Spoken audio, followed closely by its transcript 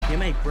You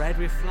make bread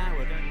with flour,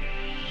 don't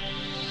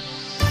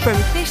you? From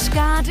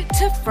Fishguard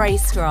to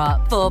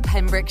Freystrop for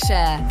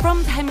Pembrokeshire.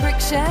 From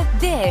Pembrokeshire,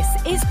 this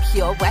is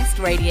Pure West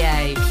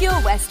Radio.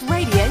 Pure West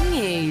Radio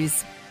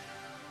News.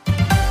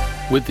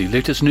 With the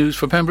latest news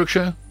for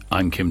Pembrokeshire,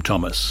 I'm Kim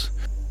Thomas.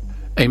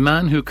 A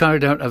man who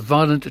carried out a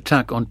violent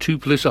attack on 2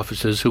 police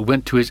officers who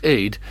went to his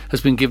aid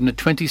has been given a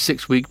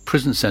 26-week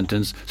prison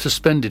sentence,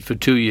 suspended for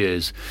 2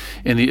 years.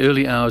 In the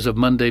early hours of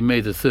Monday,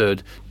 May the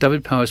 3rd,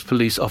 Dyfed-Powys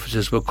police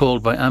officers were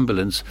called by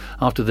ambulance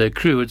after their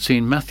crew had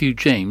seen Matthew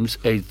James,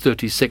 aged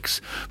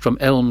 36, from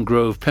Elm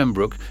Grove,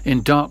 Pembroke,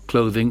 in dark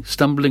clothing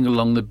stumbling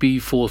along the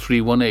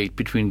B4318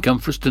 between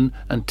Gumfreston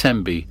and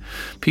Tenby.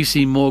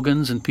 PC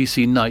Morgans and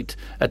PC Knight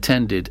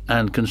attended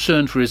and,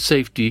 concerned for his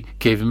safety,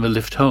 gave him a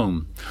lift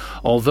home.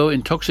 Although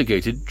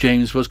intoxicated,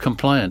 James was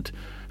compliant.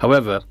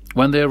 However,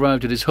 when they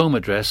arrived at his home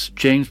address,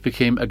 James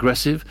became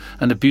aggressive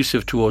and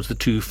abusive towards the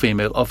 2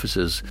 female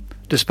officers.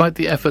 Despite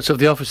the efforts of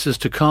the officers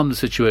to calm the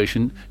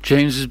situation,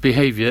 James's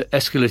behaviour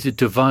escalated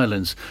to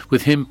violence,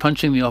 with him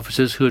punching the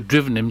officers who had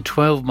driven him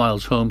 12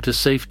 miles home to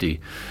safety.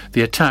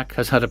 The attack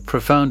has had a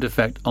profound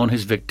effect on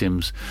his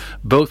victims.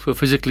 Both were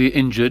physically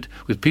injured,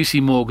 with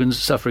PC Morgans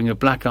suffering a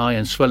black eye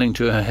and swelling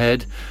to her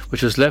head,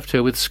 which has left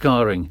her with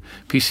scarring.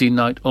 PC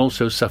Knight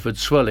also suffered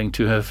swelling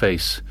to her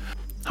face.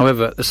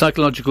 However, the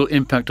psychological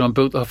impact on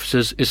both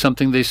officers is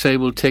something they say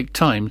will take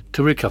time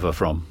to recover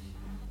from.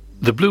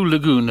 The Blue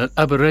Lagoon at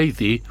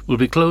Aberystwyth will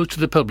be closed to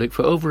the public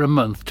for over a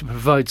month to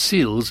provide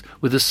seals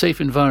with a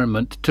safe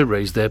environment to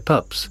raise their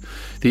pups.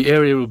 The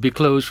area will be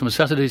closed from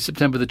Saturday,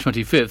 September the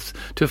 25th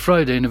to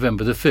Friday,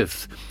 November the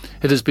 5th.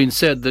 It has been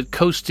said that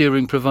coast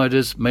steering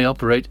providers may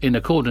operate in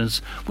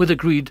accordance with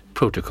agreed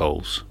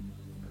protocols.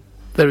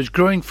 There is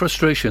growing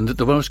frustration that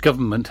the Welsh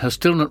Government has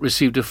still not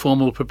received a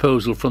formal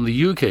proposal from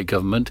the UK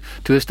Government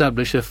to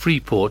establish a free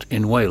port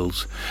in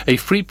Wales. A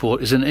free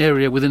port is an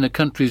area within a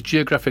country's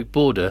geographic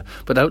border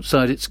but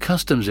outside its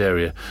customs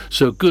area,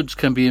 so goods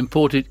can be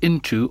imported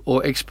into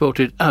or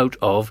exported out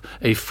of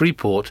a free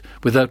port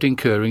without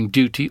incurring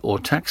duty or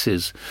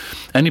taxes.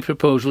 Any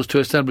proposals to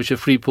establish a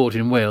free port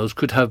in Wales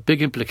could have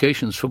big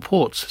implications for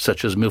ports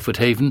such as Milford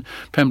Haven,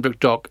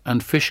 Pembroke Dock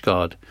and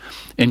Fishguard.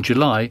 In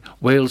July,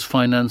 Wales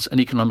Finance and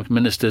Economic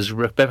Ministers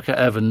Rebecca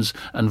Evans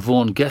and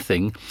Vaughan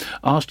Gething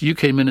asked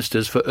UK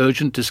ministers for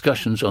urgent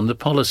discussions on the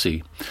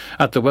policy.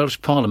 At the Welsh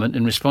Parliament,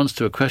 in response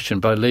to a question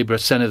by Labour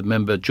Senedd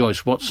member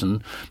Joyce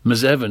Watson,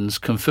 Ms Evans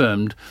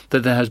confirmed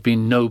that there has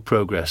been no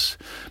progress.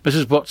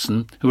 Mrs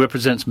Watson, who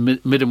represents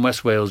Mid and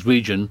West Wales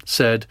region,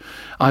 said,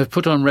 "I have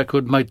put on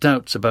record my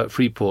doubts about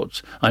free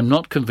ports. I'm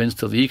not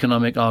convinced of the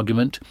economic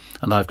argument,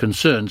 and I have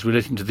concerns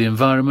relating to the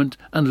environment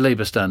and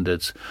labour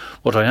standards.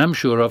 What I am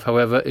sure of,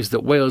 however, is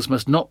that Wales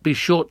must not be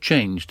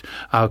shortchanged.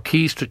 Our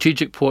key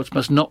strategic ports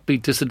must not be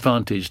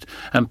disadvantaged,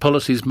 and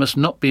policies must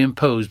not be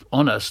imposed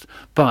on us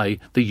by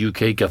the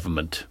UK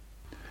Government."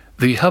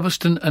 The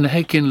Hubberston and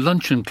Hakin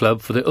Luncheon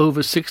Club for the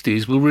over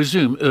 60s will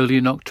resume early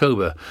in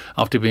October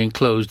after being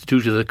closed due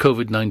to the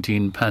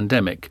COVID-19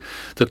 pandemic.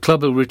 The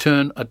club will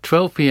return at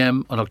 12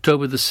 p.m. on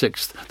October the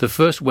 6th, the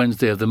first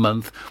Wednesday of the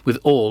month, with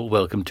all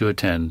welcome to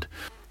attend.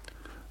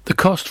 The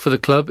cost for the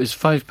club is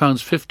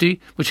 £5.50,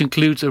 which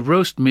includes a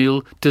roast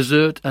meal,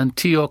 dessert and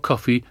tea or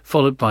coffee,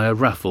 followed by a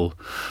raffle.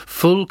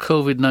 Full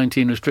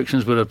COVID-19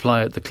 restrictions will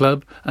apply at the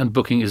club and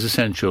booking is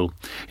essential.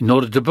 In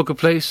order to book a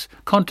place,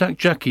 contact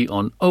Jackie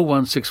on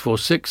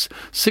 01646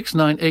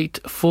 698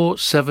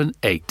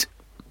 478.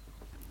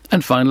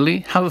 And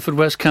finally,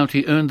 Haverfordwest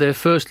County earned their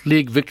first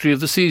league victory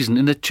of the season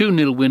in a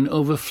 2-0 win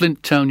over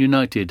Flint Town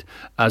United,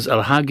 as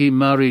Alhagi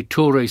Mari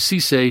Torre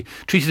Cisse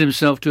treated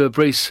himself to a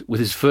brace with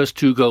his first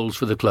 2 goals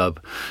for the club.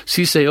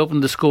 Cisse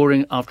opened the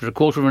scoring after a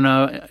quarter of an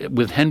hour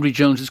with Henry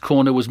Jones's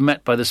corner was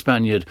met by the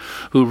Spaniard,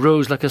 who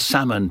rose like a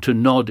salmon to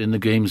nod in the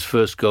game's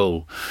first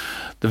goal.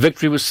 The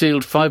victory was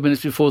sealed 5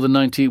 minutes before the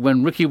 90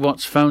 when Ricky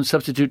Watts found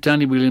substitute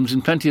Danny Williams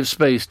in plenty of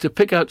space to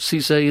pick out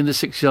Cisse in the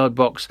 6-yard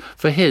box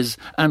for his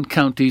and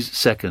County's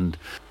second.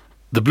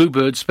 The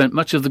Bluebirds spent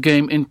much of the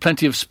game in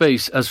plenty of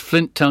space as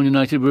Flint Town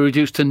United were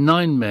reduced to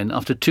 9 men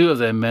after 2 of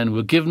their men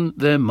were given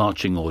their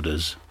marching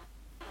orders.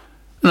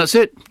 And that's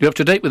it. You're up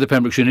to date with the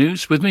Pembrokeshire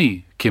News with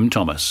me, Kim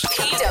Thomas.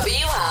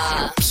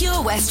 PWR,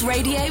 Pure West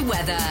Radio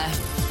weather.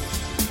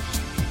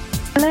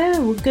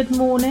 Hello, good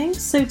morning.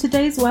 So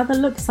today's weather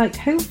looks like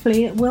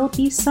hopefully it will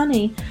be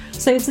sunny.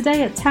 So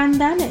today at 10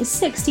 then it is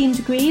 16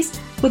 degrees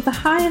with the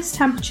highest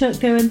temperature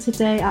going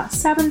today at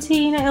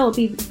 17. It'll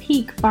be the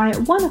peak by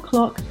 1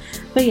 o'clock.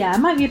 But yeah, it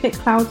might be a bit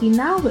cloudy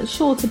now, but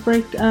sure to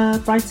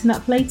brighten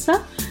up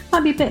later.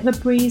 Might be a bit of a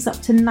breeze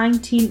up to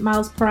 19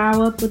 miles per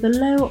hour with a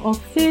low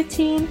of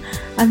 13.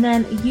 And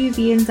then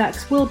UV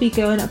index will be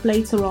going up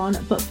later on,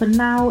 but for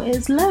now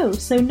it's low,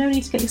 so no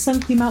need to get your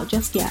sun cream out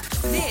just yet.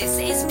 This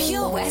is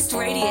Pure West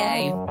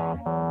Radio.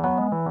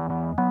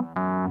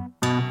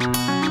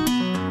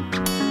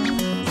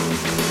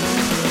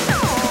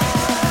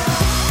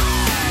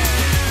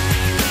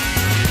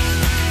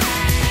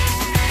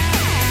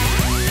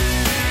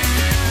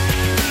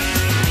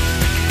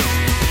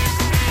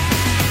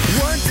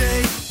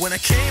 When I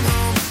came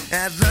home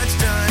at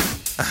lunchtime,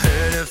 I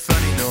heard a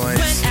funny noise.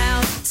 Went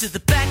out to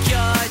the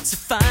backyard to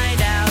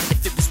find out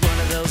if it was one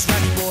of those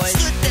rowdy boys.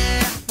 Stood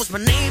there, was my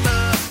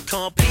neighbor,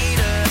 called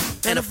Peter,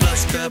 and a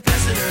flush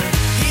capacitor.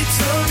 He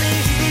told me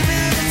he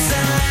built a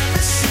time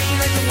machine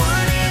like the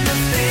one in the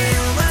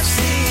film I've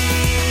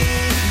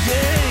seen.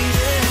 Yeah,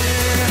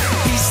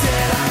 yeah. He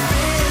said I've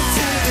been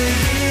to the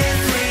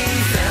year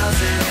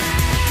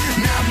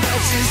 3000. Not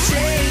much has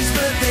changed,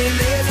 but they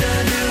lived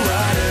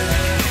underwater.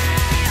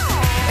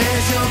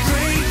 As your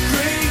great,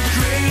 great,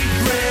 great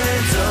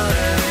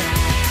granddaughter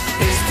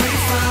is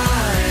pretty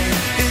fine,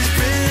 is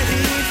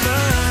pretty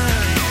fun.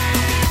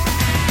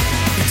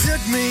 He took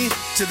me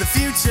to the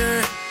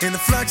future in the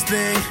flux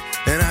thing,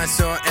 and I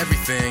saw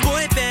everything.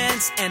 Boy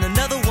bands and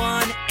another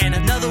one and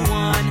another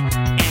one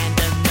and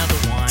another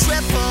one.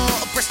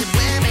 Triple-breasted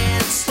women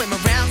swim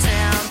around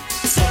town,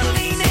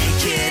 totally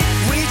naked.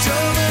 We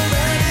drove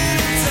around in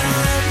a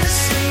time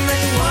machine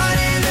like the one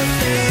in the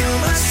film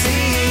I've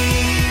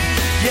seen.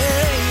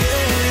 Yeah,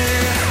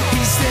 yeah.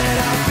 He said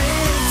I've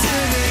been to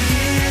the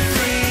year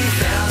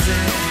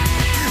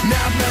 3000.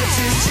 Not much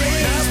has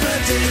changed, but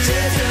they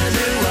lived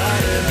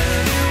underwater.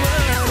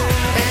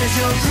 As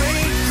your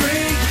great,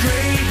 great,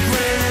 great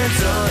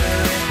granddaughter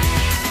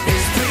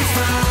is pretty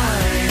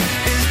fine,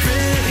 is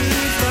pretty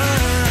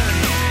fun.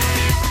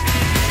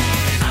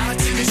 I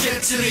took a trip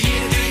to the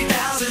year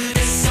 3000.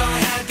 This song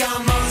had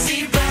gone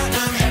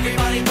multi-platinum.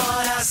 Everybody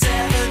bought our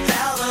 7th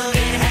album.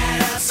 It had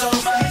us so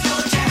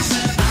Michael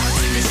Jackson. I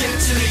took a trip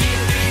to the year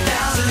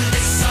 3000.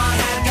 This song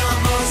had gone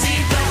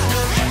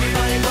multi-platinum.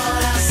 Everybody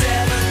bought our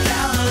 7th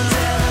album.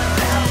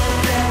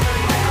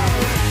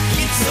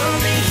 He told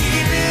me he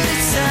built a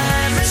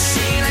time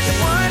machine like the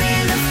one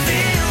in the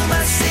film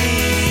I've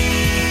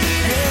seen.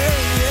 Yeah,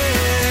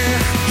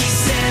 yeah. He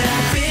said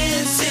I've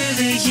been to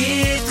the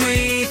year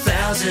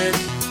 3000.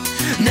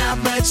 Not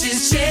much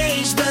has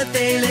changed, but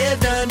they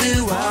lived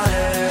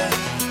underwater.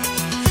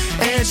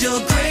 And your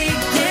great,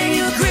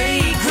 your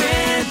great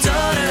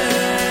granddaughter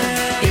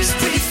is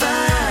pretty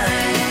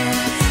fine.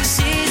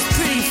 She's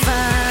pretty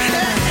fine.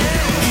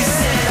 He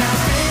said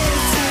I've been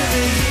to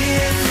the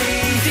year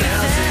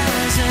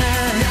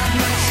 3000. Not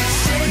much has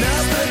changed,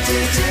 not much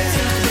has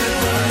changed, but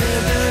they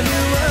lived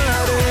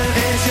underwater.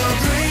 And your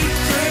great,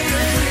 great,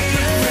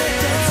 great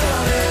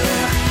granddaughter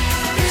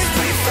is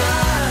pretty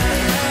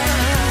fine.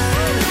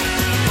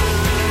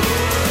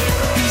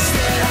 He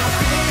said I've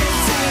been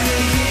to the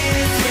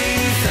year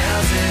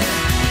 3000.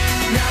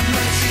 Not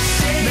much has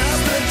changed, not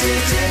much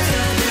has changed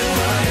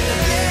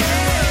underwater.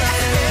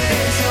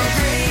 And your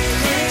great,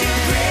 great,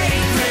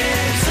 great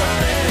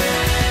granddaughter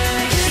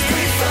is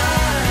pretty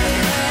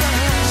fine.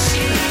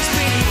 She's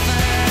pretty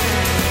fine.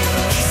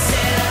 He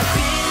said I've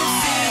been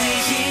to the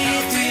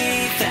year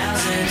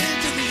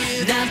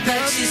 3000. Not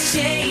much has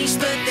changed,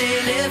 but they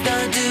lived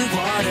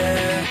underwater.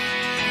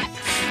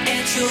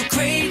 And your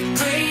great,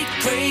 great,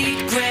 great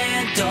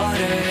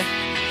granddaughter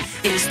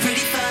is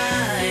pretty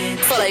fine.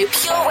 Follow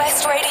Pure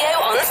West Radio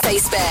on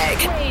Facebook.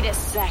 Wait a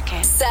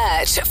second.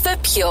 Search for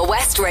Pure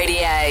West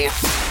Radio.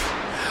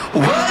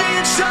 What are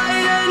you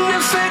trying to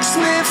fix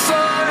me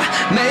for?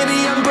 Maybe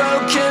I'm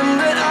broken,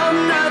 but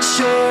I'm not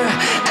sure.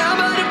 Am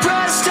I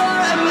depressed or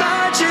am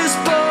I just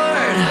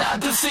bored?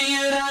 Apathy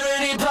and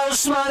irony,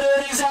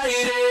 postmodern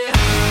anxiety.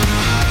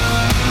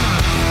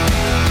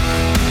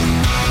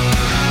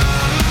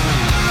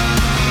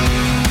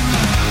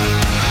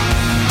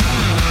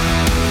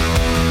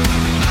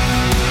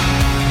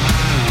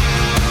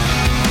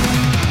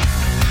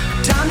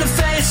 Time to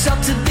face up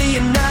to the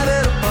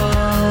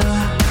inevitable.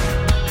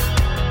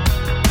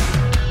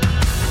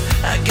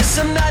 I guess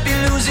I might be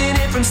losing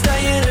it from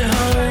staying at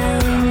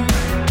home.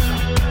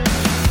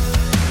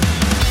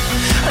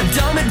 I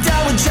dumb it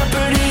down with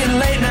Jeopardy and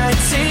late night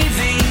TV,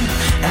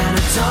 and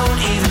I don't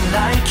even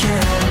like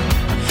it.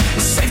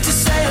 It's safe to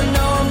say I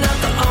know I'm not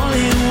the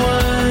only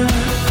one.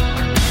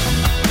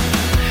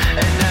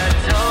 And I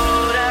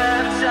don't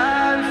have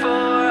time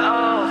for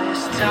all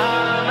this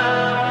time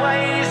I'm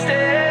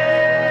wasting.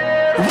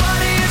 What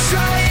are you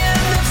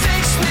trying to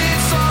fix me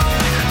for?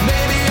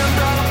 Maybe I'm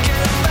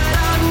broken, but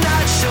I'm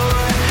not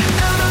sure.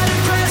 Am I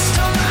depressed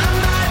or am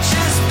I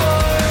just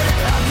bored?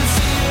 I've been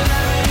feeling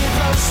already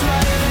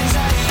postmodern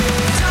anxiety.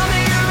 Tell me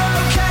you're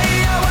okay,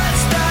 yeah,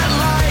 what's that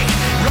like?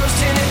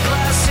 Roasting in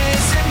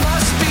glasses, it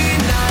must be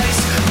nice.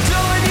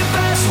 Doing your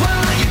best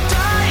while you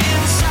die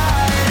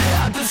inside.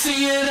 I've been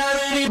feeling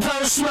already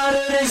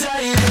postmodern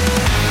anxiety.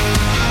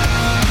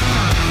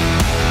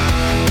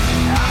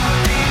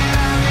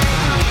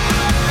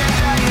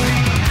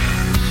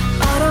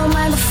 I don't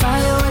mind the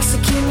fireworks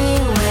that keep me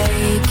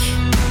awake,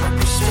 but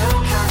they're still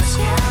kinda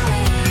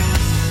scary.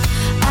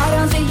 I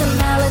don't think the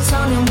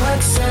melatonin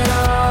works at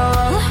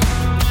all.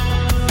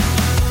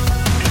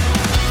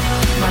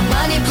 My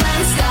money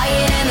plant's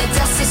dying and the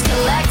dust is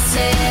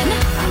collecting,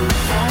 and the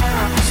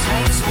therapist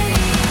hates me.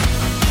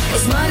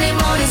 It's Monday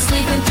morning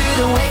sleeping through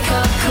the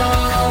wake-up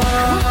call.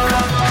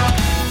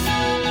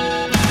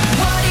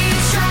 What are you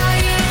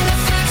trying to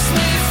fix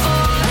me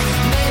for?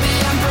 Maybe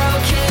I'm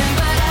broken,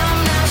 but I'm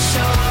not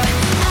sure.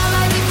 Am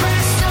I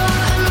depressed or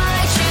am I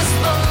just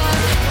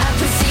bored?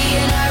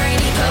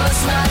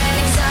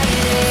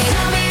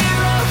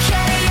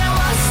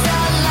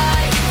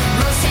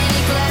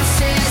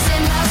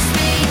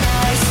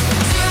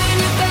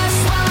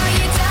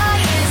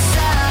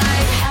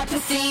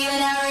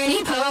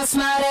 post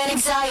modern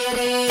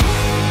anxiety.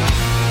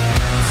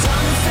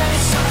 Some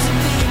face starts to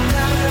be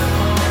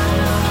inevitable.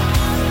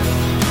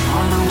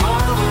 On the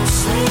wall we're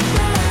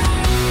sleeping.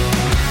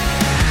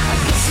 I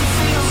guess it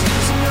feels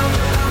good to know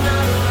that I'm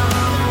not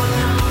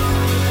alone.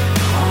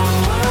 On the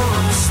wall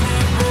we're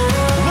sleeping.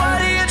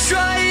 What are you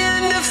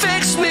trying to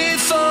fix me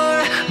for?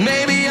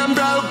 Maybe I'm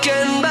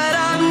broken, but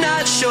I'm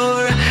not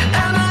sure.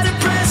 Am I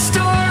depressed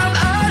or am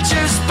I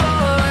just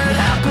bored?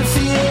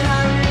 Apathy and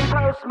irony,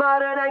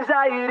 postmodern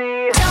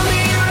anxiety. Tell me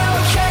you're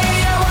okay,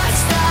 yeah,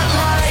 what's that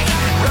like?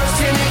 Rose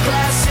tinted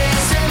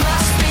glasses, it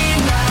must be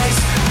nice.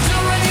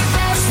 Doing your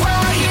best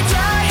while you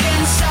die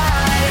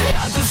inside.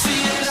 Apathy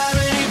and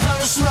irony,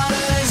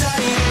 postmodern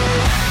anxiety.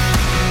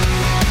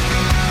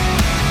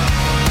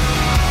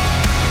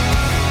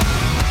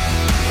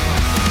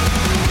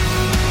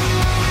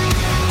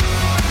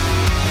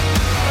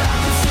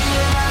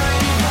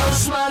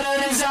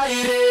 Postmodern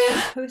anxiety.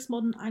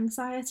 Postmodern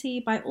Anxiety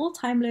by All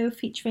Time Low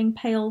featuring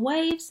Pale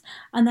Waves,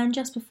 and then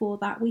just before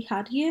that we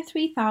had Year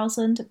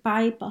 3000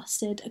 by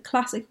Busted, a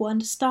classic one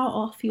to start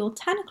off your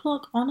 10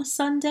 o'clock on a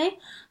Sunday.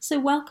 So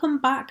welcome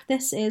back,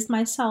 this is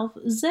myself,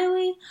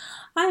 Zoe.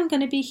 I'm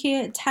going to be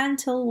here at 10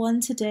 till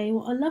 1 today.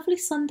 What a lovely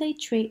Sunday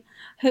treat.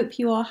 Hope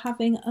you are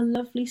having a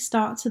lovely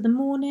start to the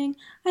morning.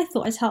 I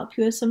thought I'd help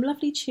you with some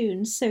lovely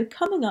tunes. So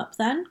coming up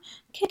then,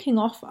 kicking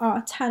off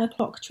our 10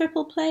 o'clock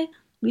triple play,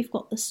 we've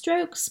got The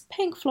Strokes,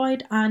 Pink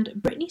Floyd and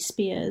Britney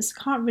Spears.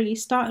 Can't really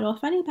start it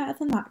off any better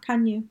than that,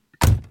 can you?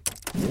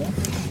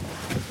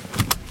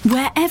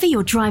 Wherever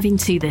you're driving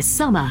to this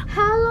summer,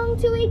 How long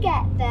do we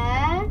get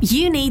there?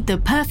 you need the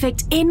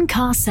perfect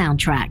in-car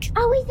soundtrack.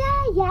 Are we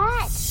there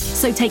yet?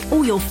 So take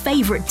all your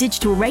favourite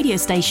digital radio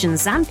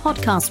stations and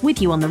podcasts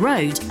with you on the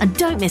road and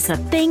don't miss a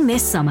thing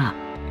this summer.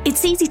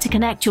 It's easy to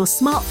connect your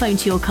smartphone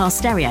to your car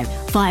stereo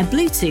via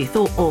Bluetooth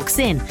or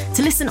aux-in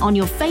to listen on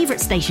your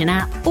favourite station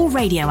app or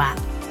radio app.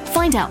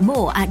 Find out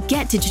more at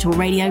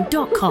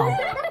getdigitalradio.com.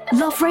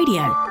 Love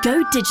radio.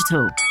 Go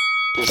digital.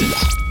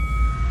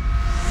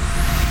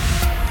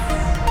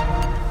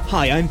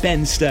 Hi, I'm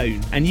Ben Stone,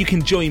 and you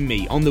can join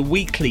me on the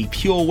weekly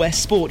Pure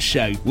West Sports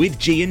Show with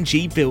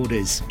G&G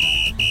Builders.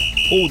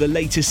 All the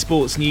latest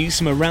sports news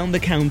from around the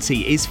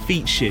county is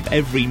featured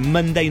every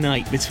Monday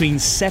night between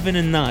 7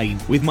 and 9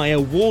 with my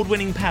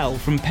award-winning pal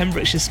from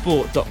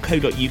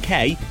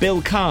PembrokeshireSport.co.uk,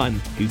 Bill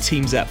Kahn, who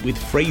teams up with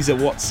Fraser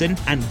Watson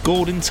and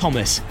Gordon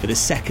Thomas for the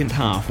second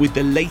half with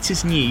the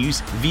latest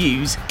news,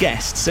 views,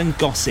 guests and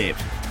gossip.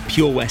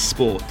 Pure West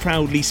Sport,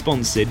 proudly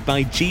sponsored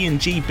by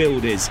G&G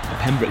Builders, a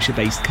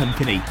Pembrokeshire-based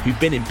company who've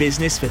been in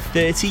business for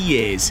 30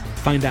 years.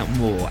 Find out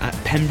more at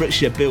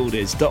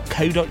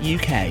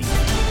PembrokeshireBuilders.co.uk.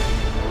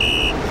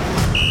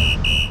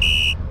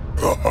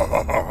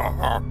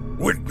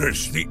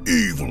 Witness the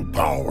evil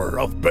power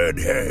of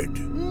Bedhead.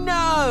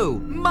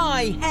 No!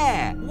 My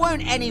hair!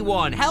 Won't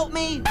anyone help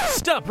me?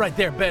 Stop right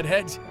there,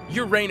 Bedhead.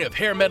 Your reign of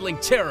hair-meddling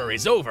terror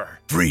is over.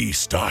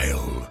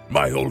 Freestyle,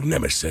 my old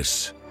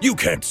nemesis. You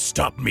can't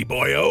stop me,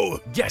 boyo.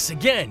 Guess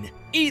again.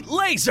 Eat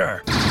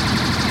laser!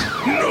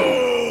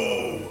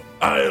 No!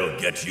 I'll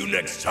get you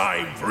next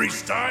time,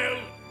 Freestyle.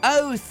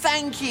 Oh,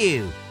 thank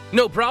you.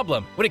 No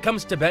problem. When it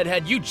comes to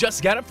Bedhead, you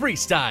just gotta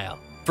freestyle.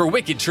 For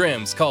wicked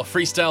trims, call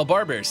Freestyle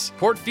Barbers,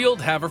 Portfield,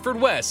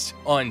 Haverfordwest,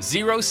 on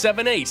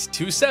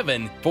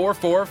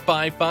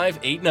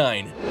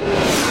 07827445589.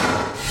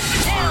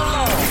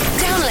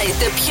 Download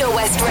the Pure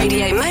West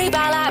Radio mobile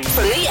app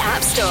from the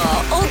App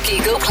Store or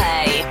Google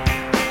Play.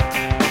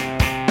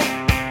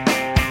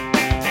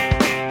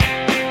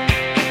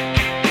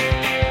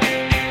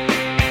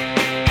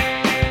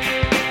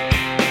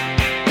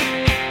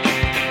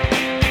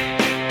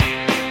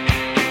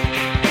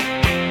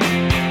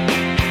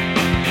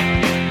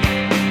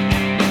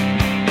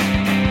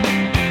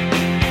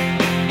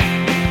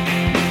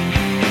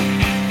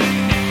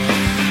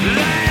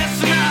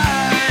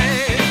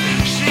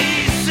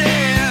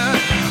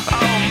 Oh,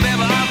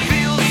 baby, I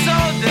feel so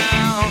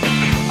down.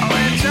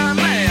 Oh, it turned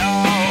me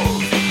off.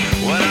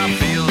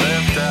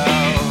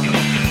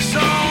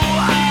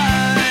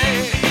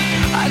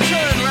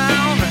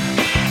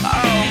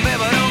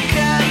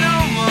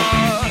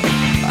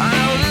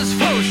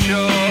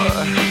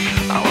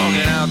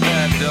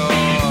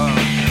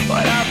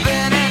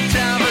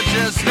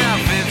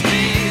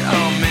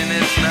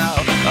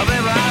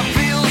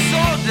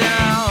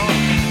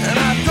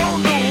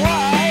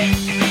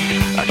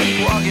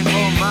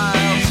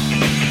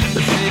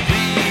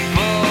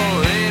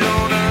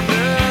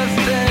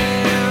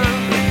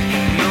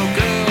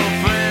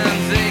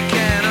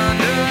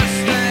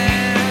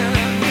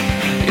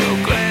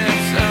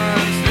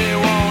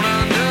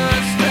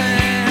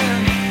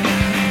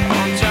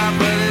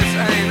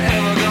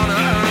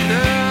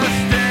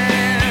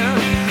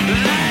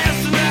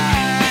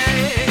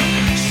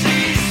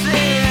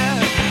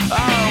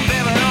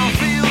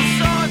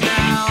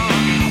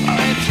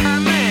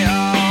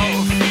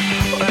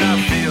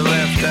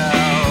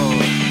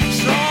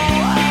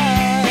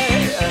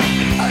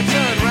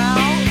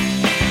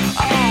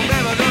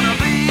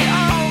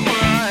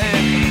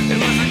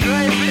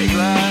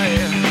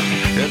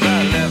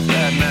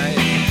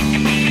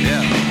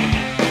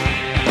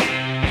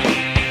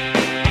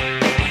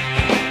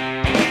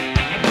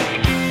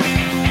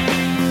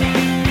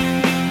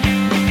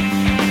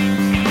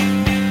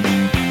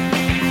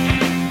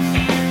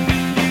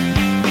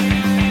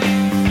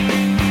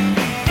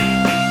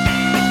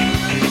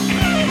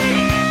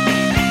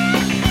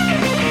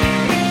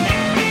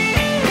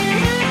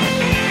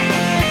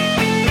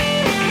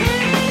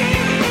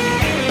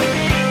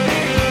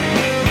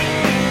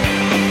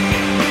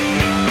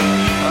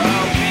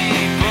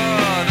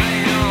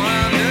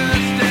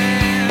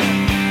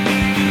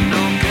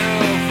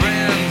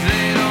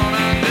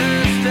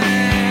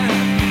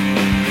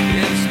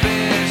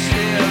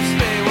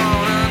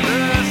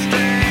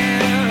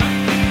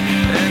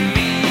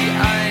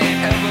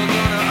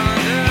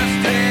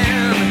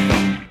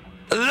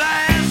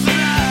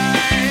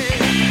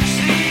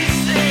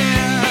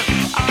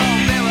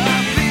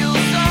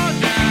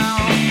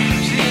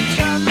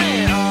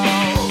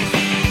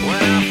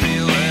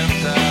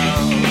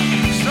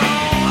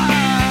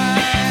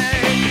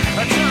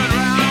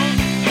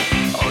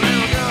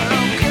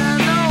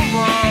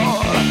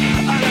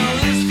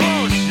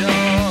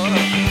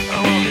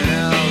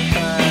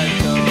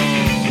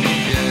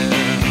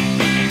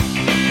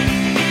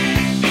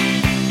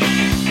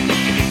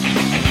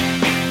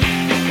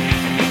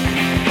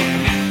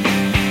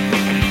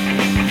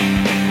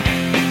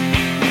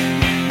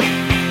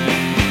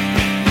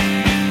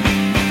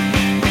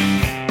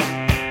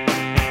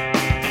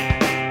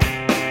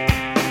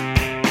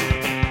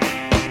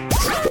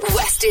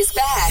 West is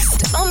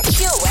best on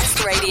Pure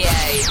West Radio.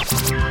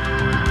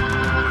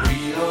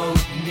 We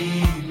don't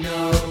need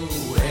no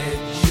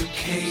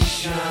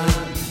education.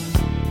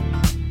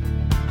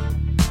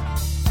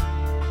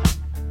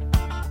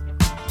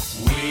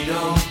 We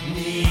don't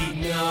need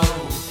no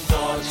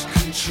thought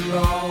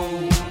control.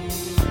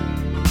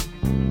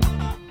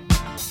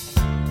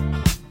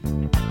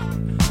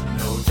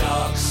 No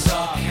dark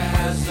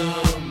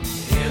sarcasm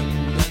in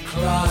the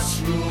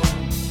classroom.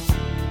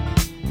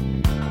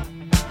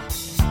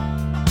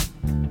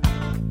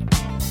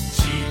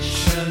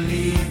 Teacher,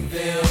 leave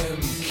them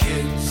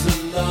kids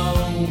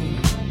alone.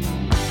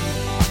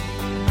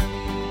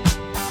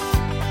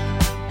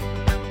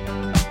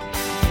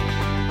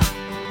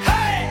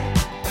 Hey!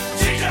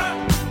 Teacher,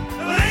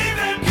 leave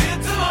them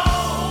kids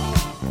alone.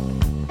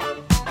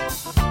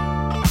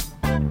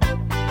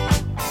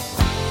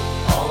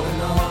 All in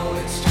all,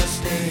 it's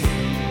just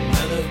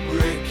another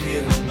brick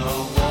in the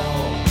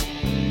wall.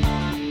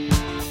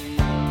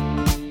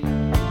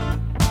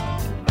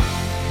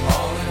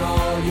 All in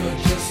all, you're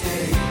just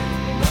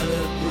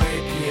another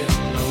brick in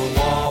the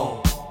wall.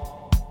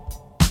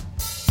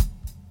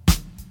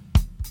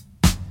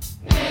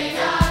 We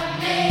don't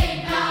need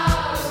no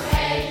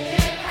education.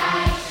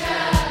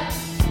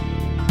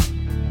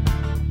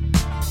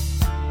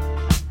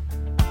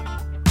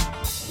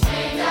 We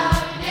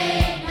don't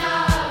need no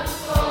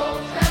full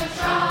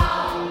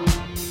control.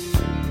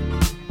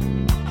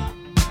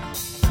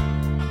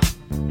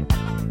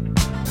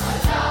 No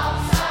dark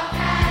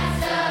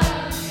sarcasm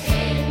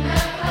in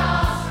the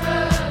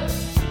classroom.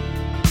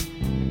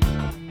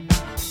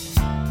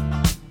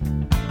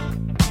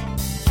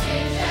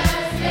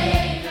 Teachers,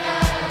 leave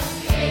them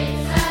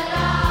kids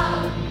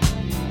alone.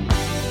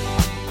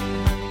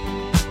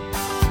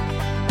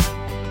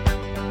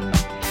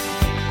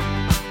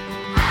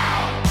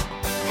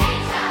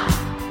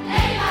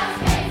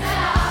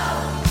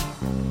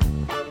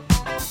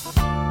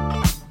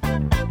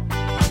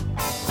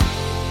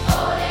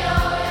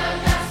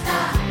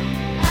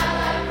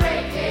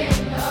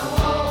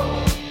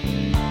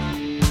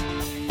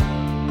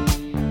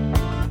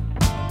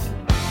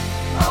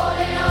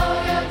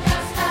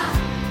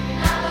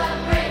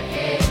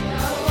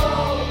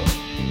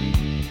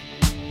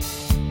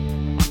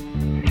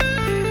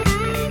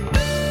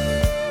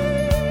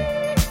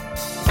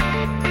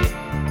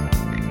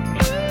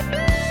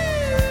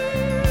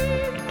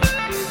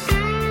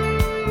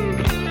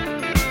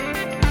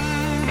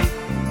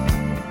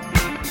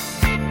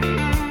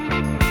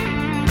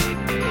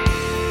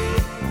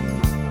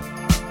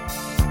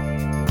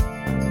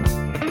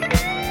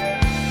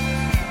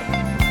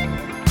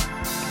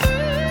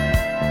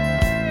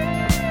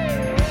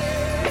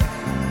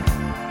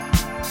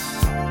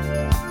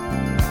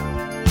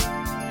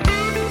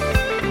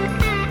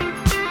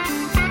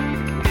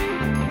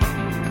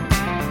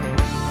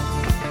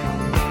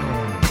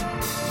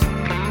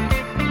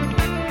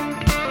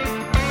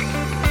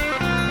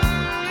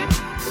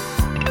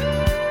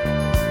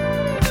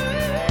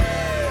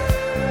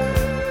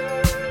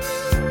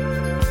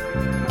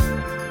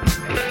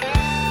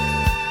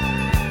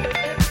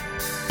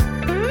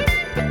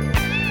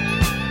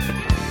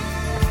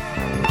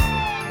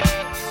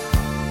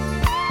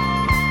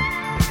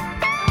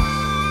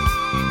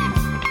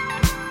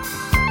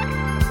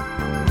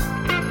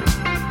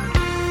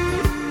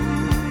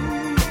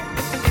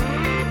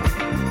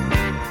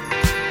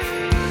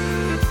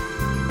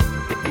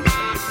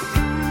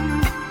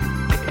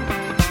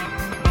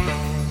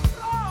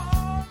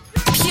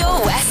 Pure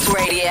West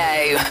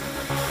Radio.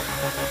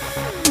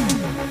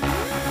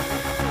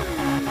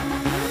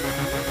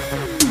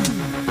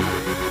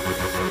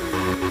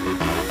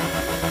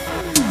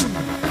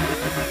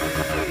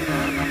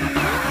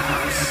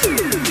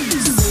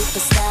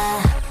 Superstar,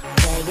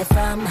 where you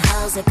from?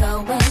 How's it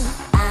going?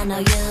 I know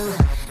you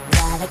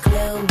got a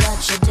clue what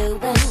you're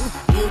doing.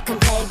 You can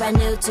play brand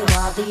new to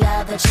all the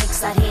other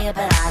chicks out here,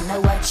 but I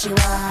know what you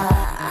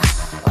are,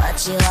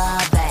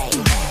 baby.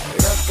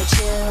 Look at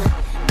you,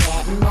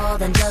 getting more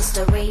than just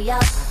a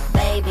re-up.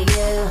 Baby,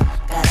 you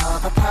got all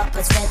the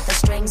puppets with the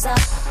strings up,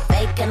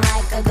 faking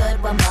like a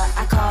good one, but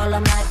I call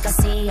them like I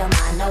see them.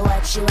 I know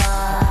what you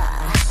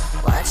are,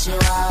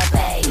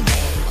 baby.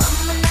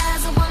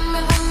 Womanizer,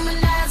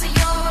 womanizer,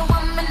 you're a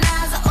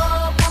womanizer,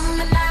 oh,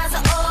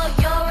 womanizer, oh,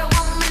 you're a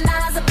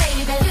womanizer,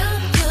 baby. You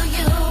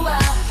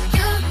are,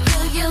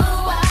 you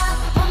are,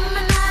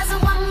 womanizer,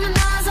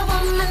 womanizer,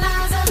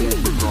 womanizer.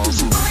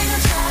 Boy,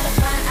 don't try to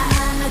front, I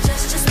know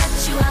just what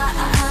you are.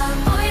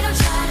 Boy, don't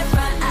try to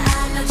front, I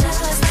know just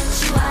what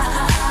you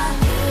are.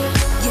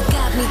 You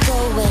got me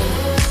going,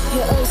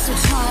 you're oh so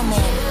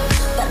charming,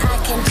 but I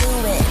can do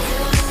it.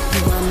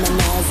 You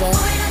womanizer.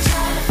 Boy, don't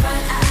try to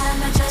front, I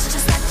know just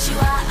what you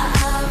are.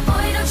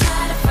 Boy, don't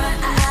try to front,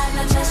 I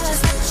know just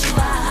what you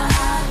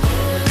are.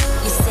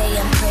 You say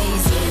I'm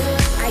crazy,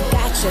 I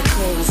got you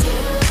crazy.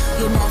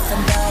 You're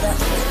nothing but a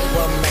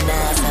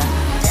womanizer.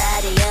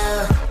 Daddy-o,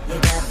 you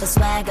got the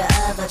swagger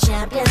of a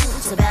champion.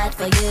 Too bad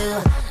for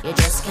you, you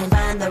just can't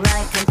find the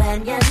right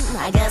companion.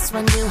 I guess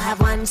when you have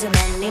one too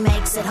many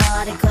makes it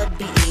hard. It could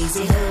be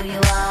easy who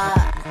you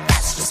are.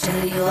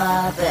 who you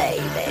are,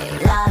 baby.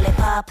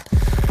 Lollipop,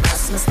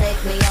 must mistake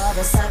me or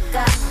the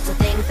sucker to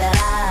think that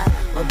I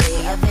will be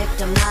a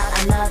victim, not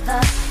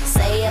another.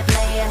 Say it,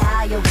 play it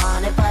how you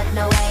want it, but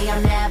no way,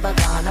 I'm never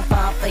gonna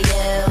fall for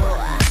you.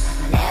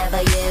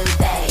 Never you,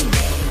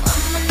 baby.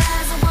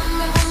 Womanizer,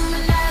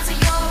 womanizer,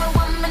 you're a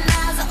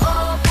womanizer,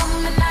 oh,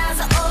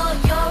 womanizer, oh,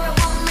 you're a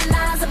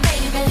womanizer,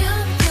 baby. You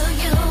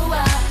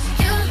are,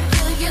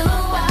 you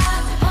are.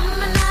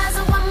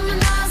 Womanizer,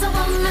 womanizer,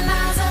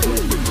 womanizer.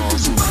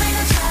 Boy,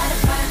 don't try to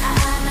front,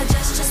 know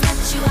just what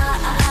you are.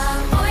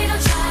 Boy,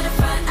 don't try to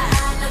front,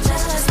 know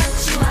just what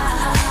you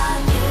are.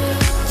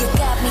 You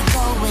got me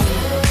going,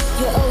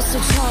 you're oh so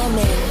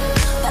charming,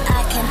 but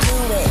I can't do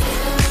it.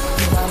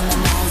 You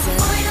womanizer.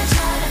 Boy, don't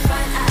try to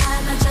front,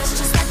 know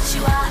just what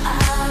you are.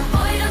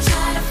 Boy, don't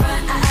try to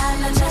front,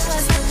 know just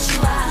what you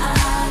are.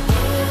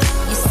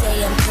 You say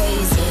I'm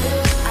crazy,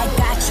 I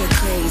got you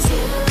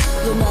crazy.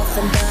 You're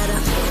nothing but a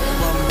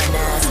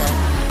womanizer.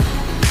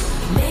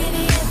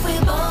 Maybe if we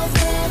both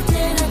lived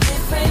in a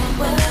different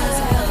world,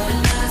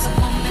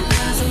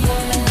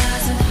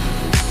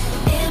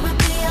 it would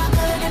be all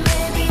good and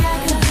maybe I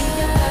could be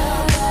your girl,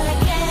 but I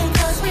can't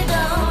 'cause we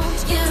don't.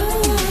 You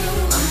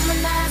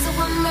womanizer,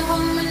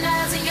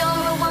 womanizer,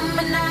 you're a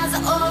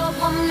womanizer, oh,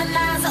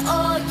 womanizer,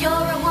 oh,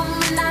 you're a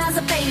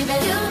womanizer, baby.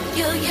 You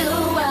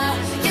are,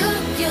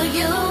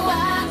 you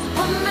are,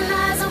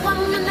 womanizer,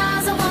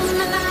 womanizer,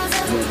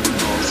 womanizer.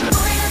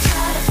 Boy, don't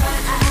try to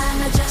front,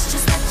 know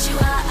just what you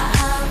are.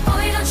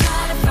 Boy, don't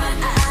try to front,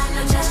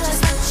 know just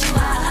what you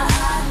are.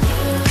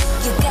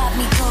 You got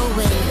me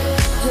going,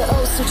 you're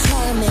oh so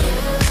charming,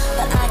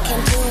 but I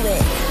can't do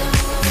it.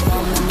 You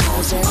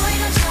womanizer. Boy,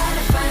 don't try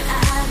to front,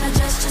 know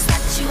just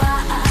what you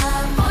are.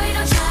 Boy,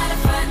 don't try to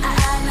front,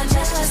 know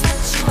just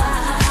what you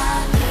are.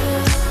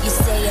 You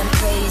say I'm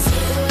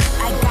crazy,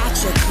 I got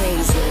you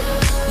crazy.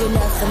 You're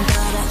nothing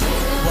but a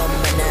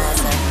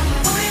womanizer.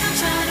 Boy, don't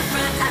try to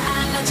front,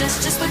 know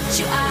just what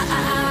you are.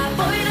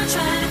 Boy, don't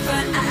try to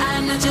front,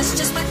 know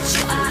just what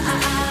you are.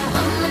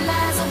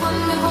 Womanizer,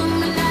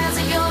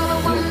 womanizer, you're a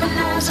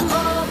womanizer,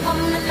 oh,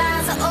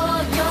 womanizer, oh,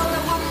 you're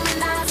a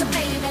womanizer,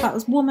 baby. That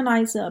was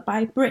Womanizer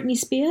by Britney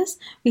Spears.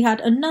 We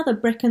had Another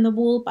Brick in the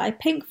Wall by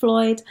Pink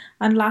Floyd,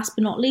 and last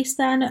but not least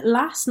then,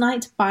 Last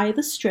Night by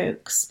The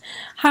Strokes.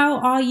 How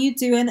are you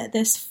doing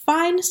this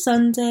fine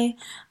Sunday?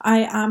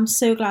 I am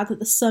so glad that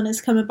the sun is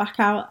coming back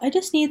out. I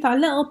just need that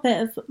little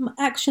bit of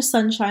extra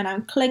sunshine.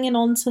 I'm clinging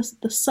on to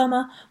the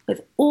summer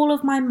with all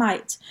of my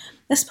might.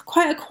 It's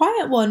quite a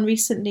quiet one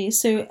recently,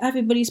 so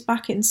everybody's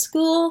back in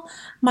school.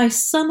 My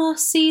summer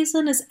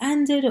season has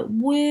ended at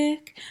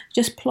work,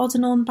 just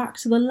plodding on back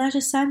to the leisure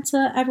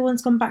centre.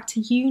 Everyone's gone back to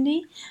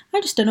uni. I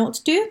just don't know what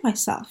to do with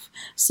myself.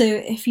 So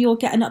if you're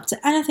getting up to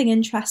anything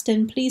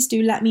interesting, please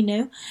do let me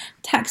know.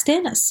 Text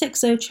in at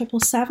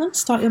 60777,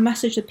 start your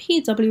message with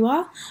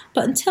PWR.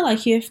 But until I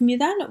hear from you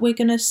then, we're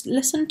going to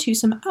listen to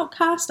some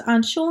Outkast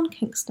and Sean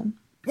Kingston.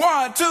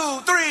 1,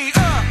 2, 3,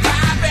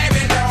 my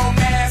baby don't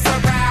mess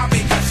around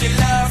because she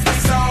loves me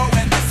so,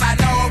 and this I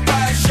know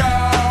for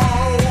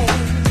sure.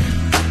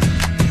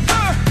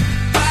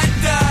 But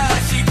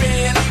does she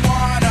really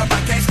wanna,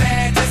 but can't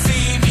stand to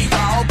see me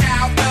walk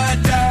out the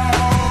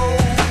door?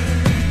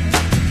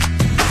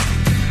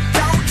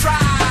 Don't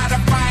try to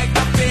fight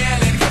the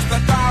feeling, 'cause the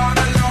thought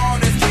alone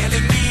is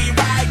killing me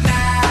right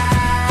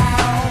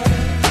now.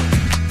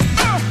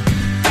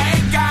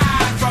 Thank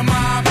God for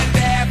mom and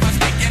dad for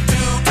sticking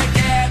two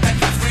together,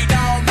 'cause we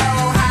don't know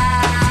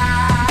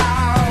how.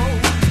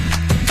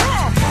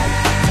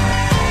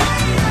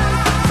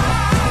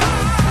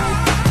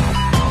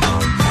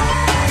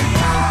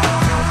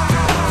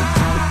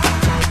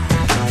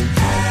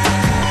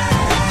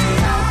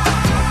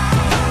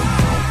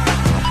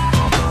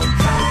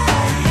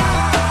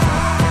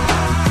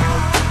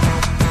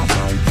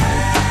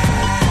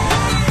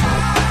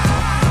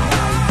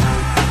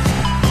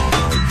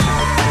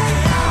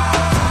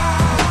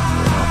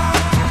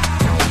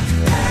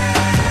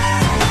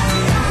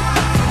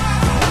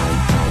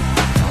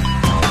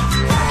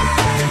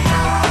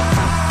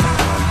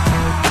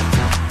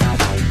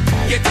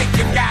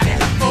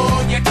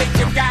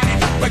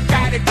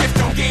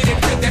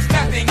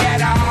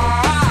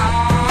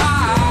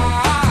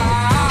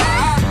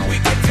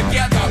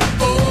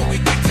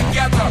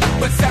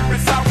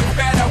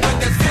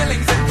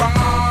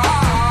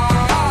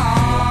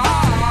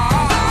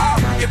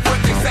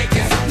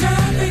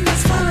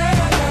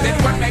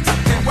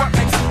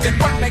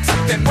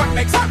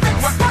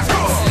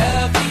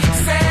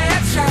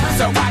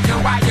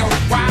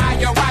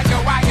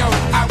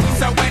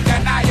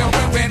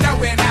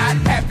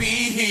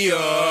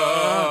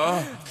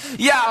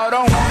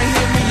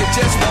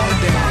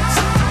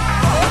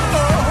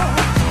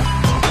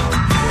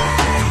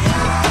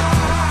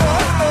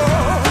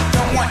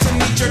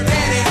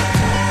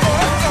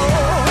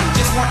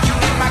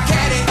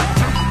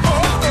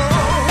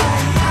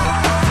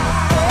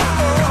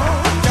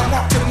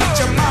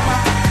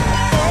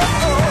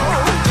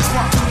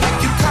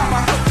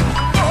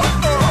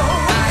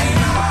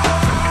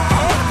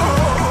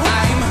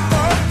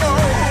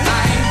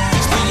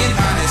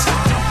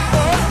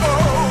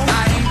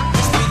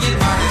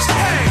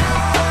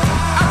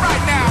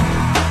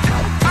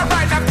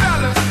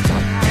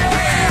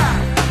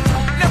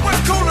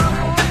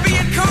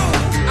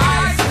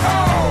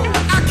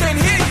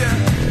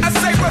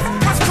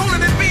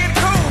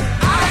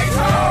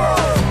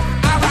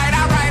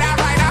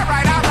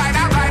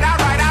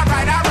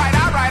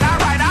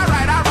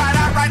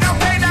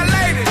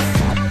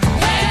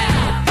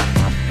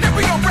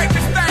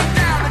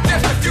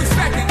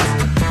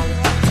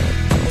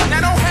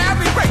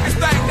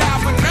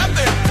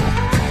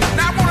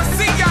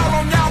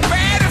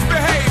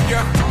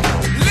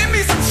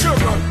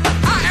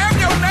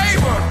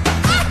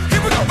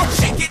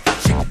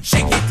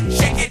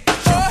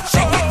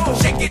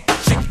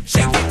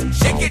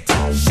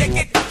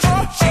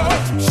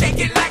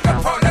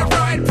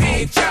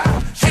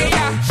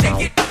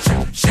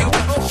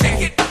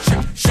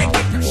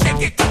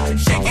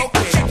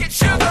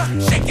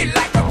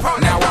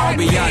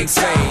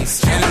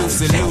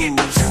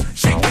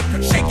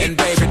 and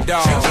baby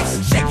doll.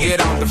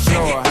 Get on the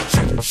floor.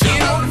 You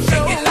know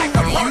it like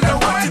a mother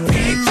what to do.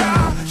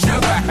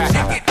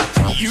 Shake it.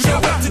 You know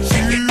what to do.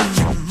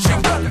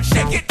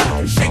 Shake it.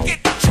 Shake it.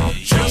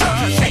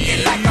 Shake it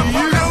like a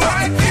mother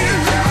what to do.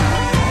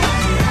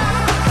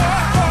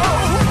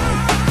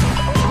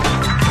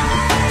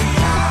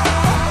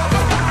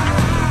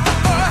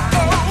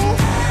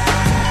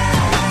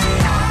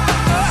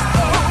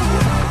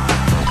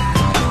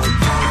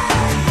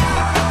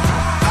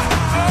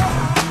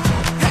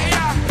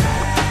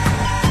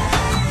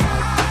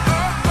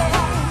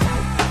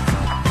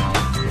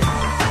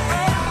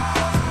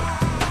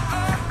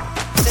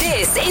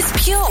 This is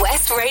Pure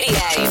West Radio.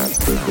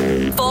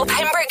 For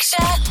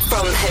Pembrokeshire,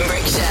 from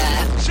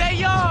Pembrokeshire. Say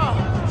yo,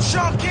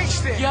 Sean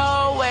Kingston.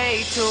 You're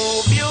way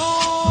too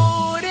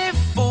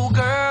beautiful,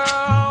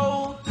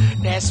 girl.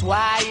 That's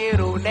why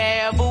it'll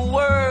never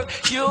work.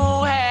 You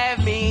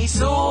have me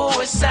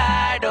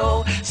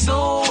suicidal,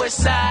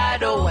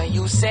 suicidal. When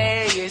you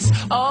say it's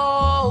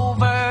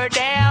over,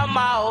 damn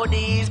all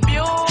these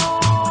beautiful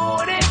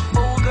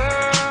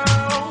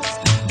girls.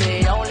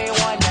 They only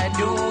wanna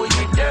do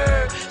you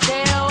dirt.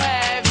 They'll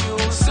have you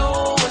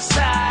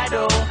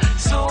suicidal,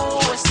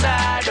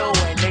 suicidal.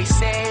 When they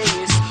say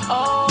it's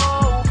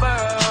over.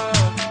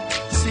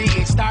 See,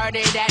 it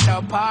started at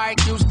the park.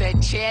 Used to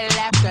chill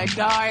after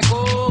dark.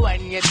 Ooh,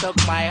 when you took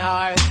my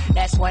heart,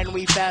 that's when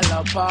we fell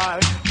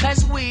apart.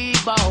 Cause we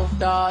both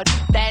thought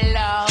that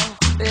love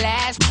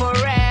lasts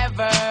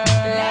forever.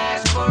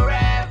 Lasts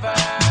forever.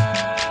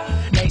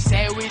 They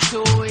say we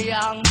too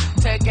young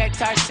to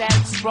get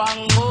ourselves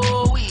sprung.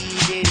 Oh, we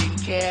didn't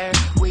care.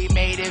 We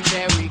made it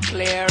very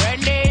clear.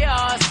 And they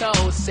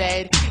also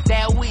said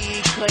that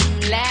we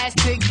couldn't last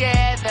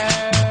together.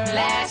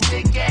 Last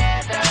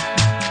together.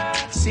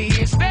 See,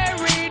 it's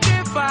very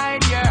divine.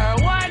 You're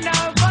one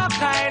of a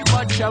kind,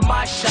 but you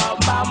mash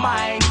up my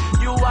mind.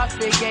 You are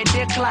figure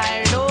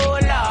decline. Oh,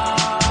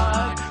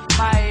 Lord,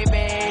 my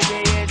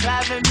baby is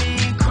driving me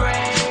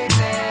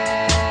crazy.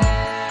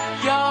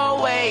 You're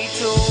way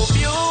too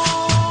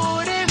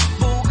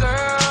beautiful,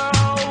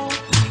 girl.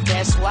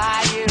 That's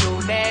why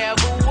it'll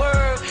never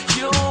work.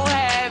 You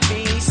have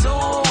me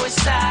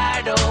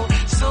suicidal,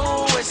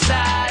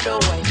 suicidal.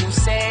 When you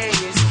say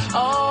it's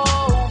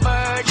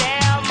over,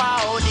 damn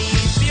all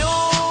these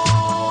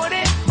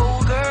beautiful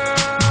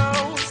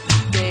girls.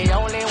 They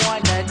only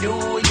wanna do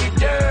you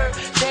dirt.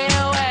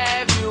 They'll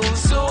have you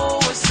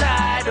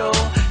suicidal,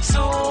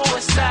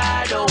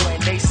 suicidal. When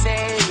they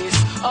say it's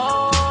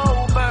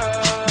over.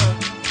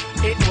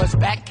 It was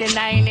back in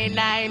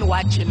 99,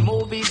 watching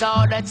movies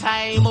all the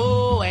time.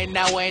 Oh, and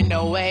I went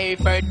away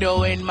for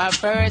doing my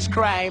first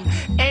crime.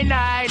 And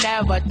I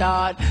never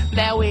thought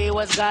that we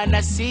was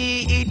gonna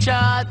see each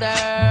other.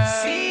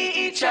 See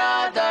each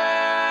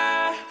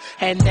other.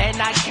 And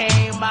then I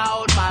came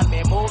out,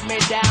 mommy moved me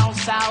down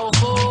south.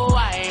 Oh,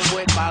 I ain't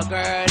with my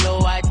girl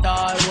who I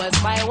thought was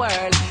my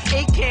world.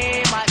 It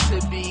came out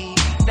to be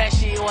that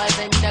she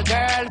wasn't the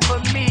girl for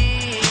me.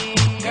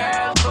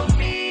 Girl for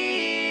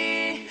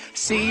me.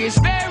 See, it's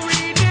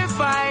very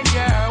divine.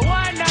 You're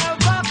one of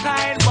a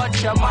kind, but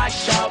you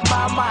mash up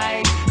my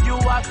mind. You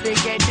are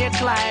figure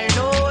decline.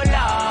 Oh,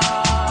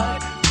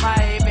 Lord,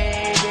 my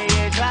baby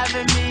is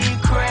driving me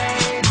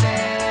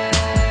crazy.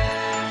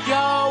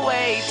 You're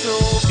way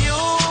too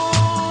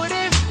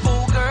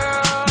beautiful,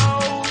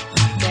 girl.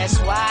 That's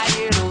why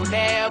it'll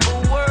never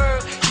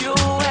work. You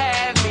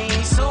have me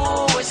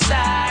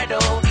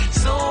suicidal,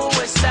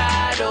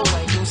 suicidal.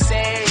 When you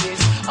say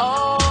it's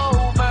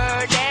over,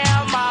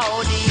 damn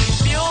all these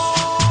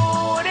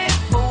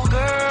beautiful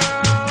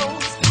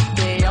girls.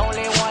 They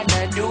only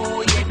wanna do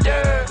you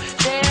dirt.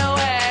 They'll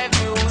have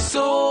you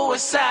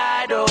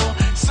suicidal,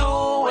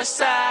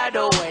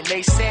 suicidal. When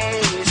they say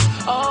it's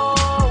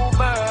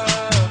over.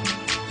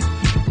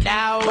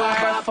 Now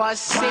we're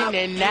fussing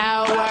and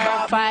now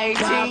we're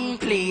fighting.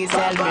 Please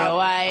tell me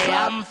why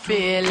I'm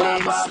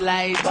feeling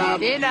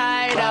slighted. And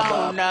I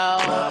don't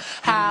know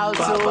how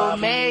to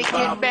make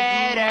it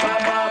better.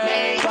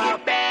 Make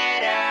it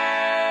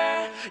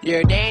better.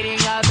 You're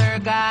dating other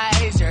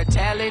guys, you're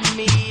telling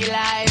me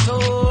lies.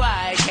 Oh,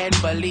 I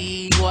can't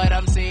believe what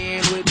I'm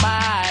seeing with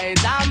my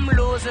eyes. I'm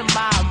losing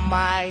my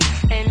mind,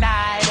 and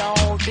I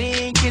don't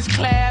think it's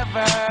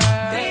clever.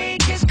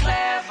 Think it's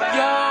clever.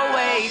 You're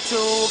way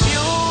too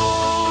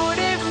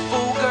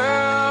beautiful,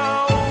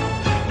 girl.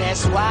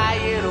 That's why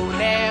it'll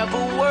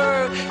never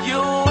work.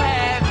 You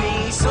have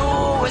me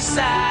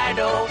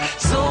suicidal,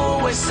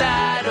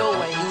 suicidal.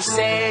 When you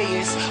say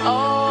it's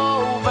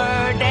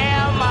over,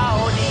 damn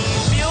all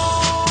these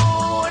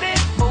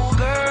beautiful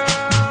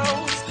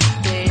girls.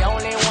 They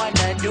only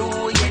wanna do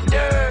you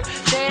dirt.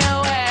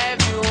 They'll have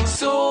you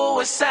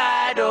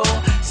suicidal,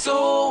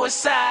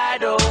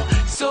 suicidal,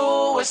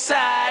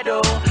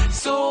 suicidal,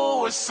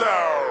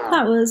 suicidal.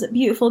 That was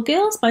Beautiful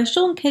Girls by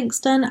Sean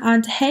Kingston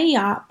and Hey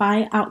Ya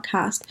by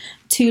Outkast.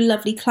 Two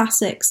lovely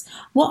classics.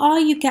 What are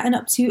you getting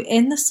up to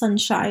in the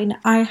sunshine?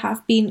 I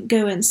have been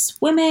going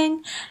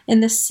swimming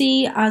in the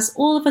sea as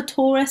all of the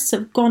tourists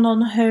have gone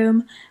on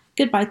home,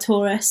 Goodbye,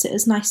 tourists. It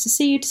is nice to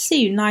see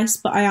you nice,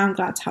 but I am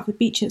glad to have the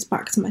beaches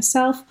back to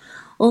myself.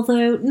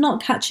 Although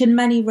not catching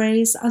many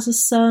rays as the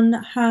sun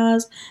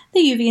has, the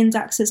UV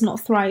index is not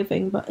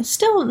thriving, but it's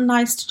still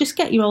nice to just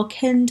get your old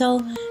Kindle,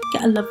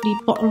 get a lovely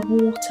bottle of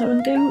water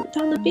and go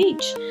down the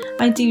beach.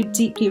 I do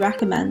deeply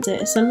recommend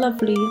it. It's a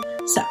lovely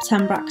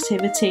September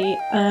activity.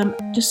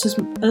 Just as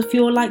if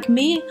you're like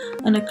me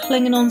and are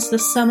clinging on to the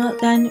summer,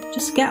 then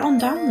just get on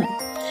down there.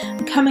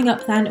 And coming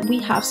up then, we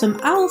have some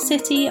Owl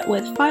City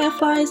with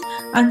Fireflies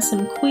and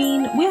some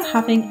Queen. We're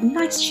having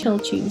nice chill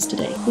tunes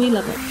today. We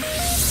love it.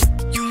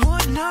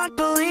 Not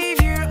believe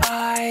your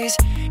eyes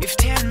if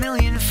 10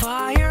 million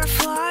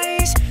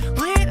fireflies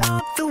lit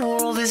up the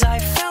world as I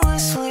fell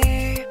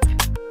asleep.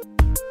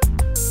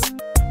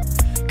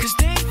 'Cause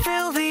they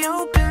fill the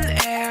open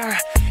air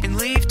and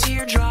leave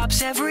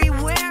teardrops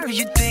everywhere.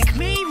 You'd think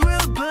me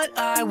rude, but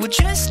I would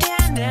just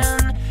stand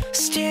and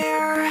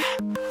stare.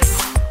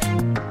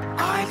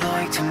 I'd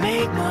like to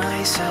make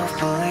myself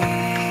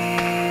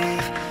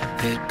believe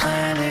that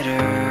planet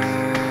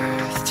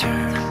Earth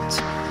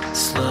turns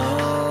slow.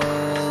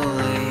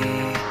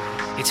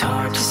 It's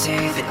hard to say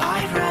that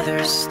I'd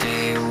rather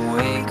stay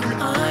awake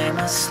when I'm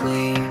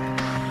asleep,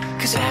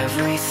 'cause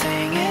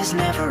everything is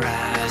never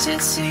as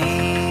it seems.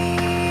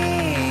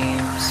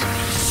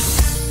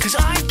 'Cause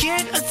I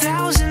get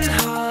 1,000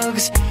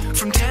 hugs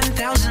from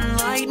 10,000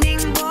 lightning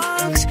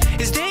bugs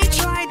as they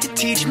tried to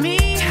teach me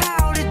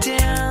how to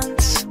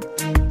dance.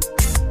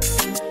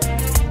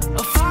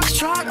 A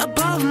foxtrot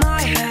above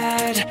my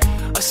head,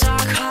 a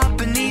sock hop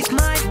beneath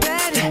my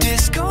bed. A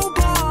disco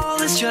ball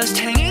is just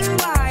hanging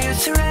by a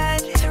thread.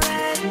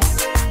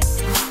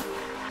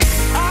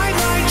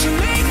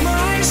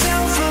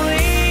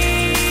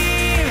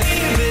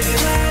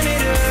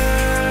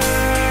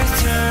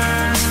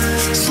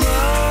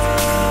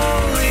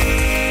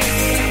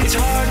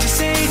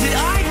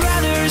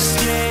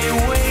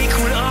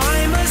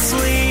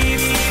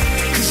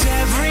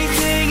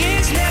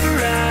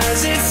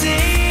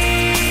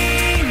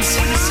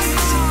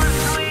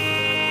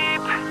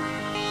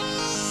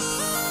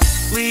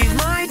 Leave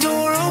my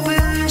door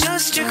open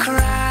just a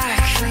crack.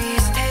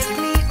 Please take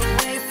me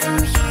away from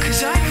here,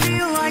 'cause I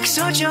feel like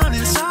such an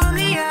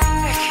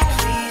insomniac.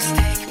 Please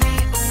take me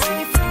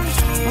away from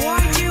here. Why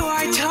do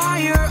I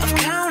tire of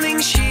counting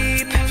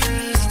sheep?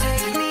 Please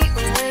take me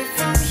away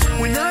from here,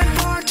 when I'm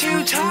far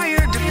too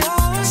tired to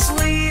fall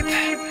asleep.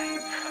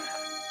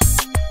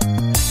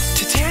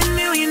 To 10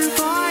 million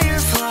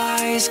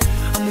fireflies,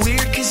 I'm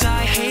weird 'cause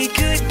I hate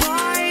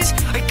goodbyes.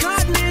 I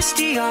got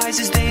misty eyes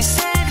as they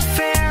said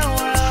farewell.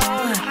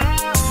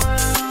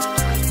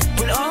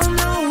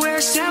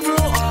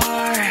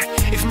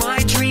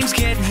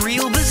 Get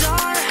real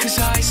bizarre, 'cause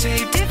I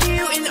saved a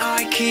few and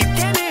I keep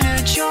them in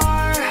a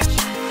jar.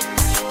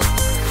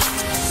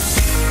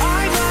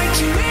 I'd like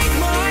to make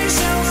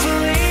myself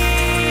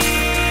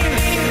believe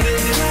that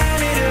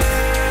planet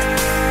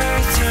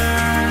Earth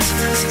turns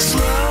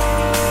slowly.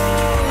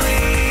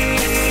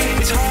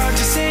 It's hard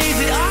to say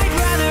that I'd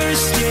rather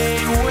stay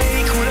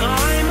awake when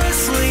I'm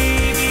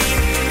asleep,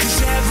 'cause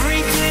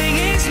everything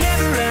is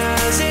never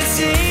as it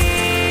seems.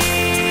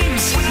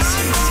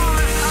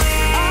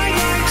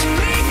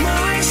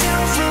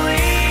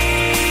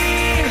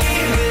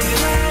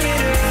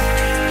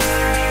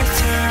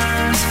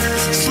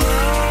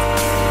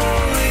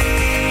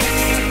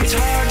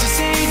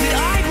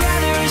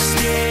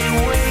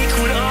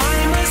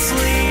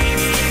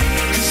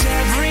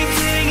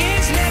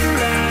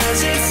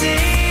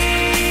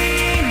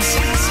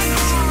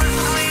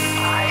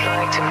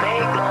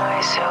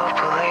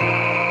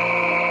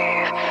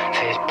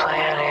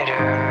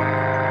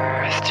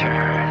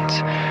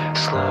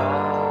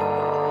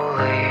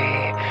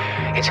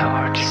 It's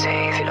hard to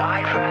say that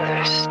I'd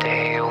rather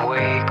stay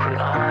awake when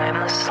I'm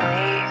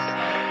asleep,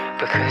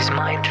 because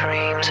my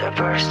dreams are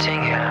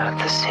bursting at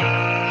the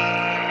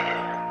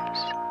seams.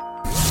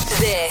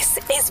 This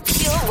is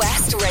Pure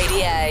West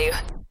Radio.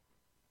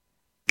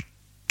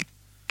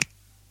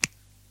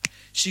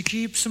 She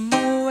keeps a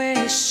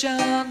Moet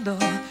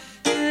Chandon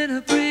in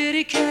a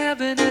pretty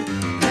cabinet.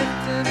 Let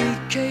them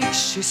eat cake,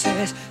 she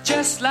says,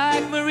 just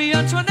like Marie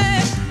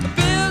Antoinette.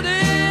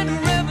 Building a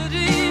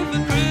remedy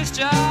for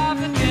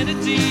Khrushchev and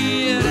Kennedy.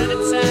 At any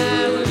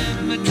time, an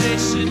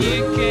invitation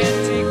you can't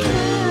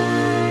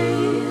decline.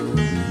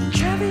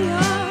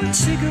 Caviar and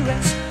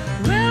cigarettes,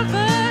 well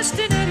versed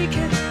in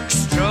etiquette,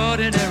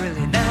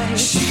 extraordinarily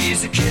nice.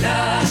 She's a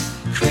killer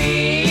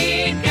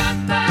queen,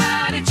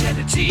 gunpowder and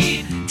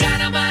gelatine,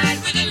 dynamite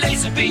with a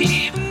laser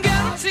beam,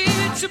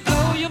 guaranteed to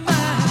blow your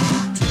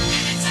mind.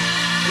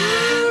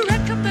 Ooh,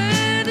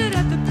 recommended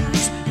at the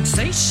price,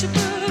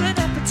 insatiable and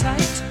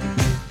appetite.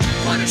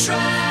 Wanna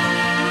try?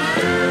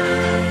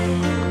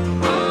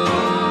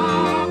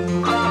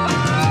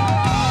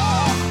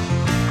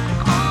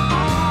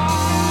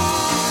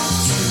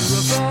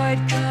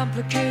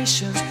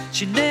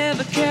 She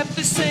never kept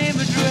the same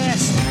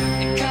address.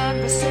 In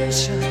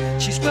conversation,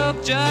 she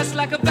spoke just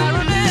like a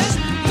baroness.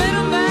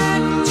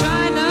 Middleman from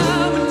China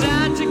went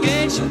down to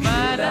gauge your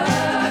mind.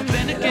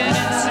 Then again,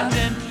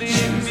 incidentally,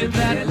 me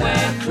that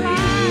way.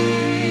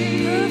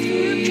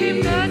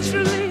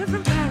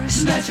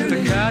 Just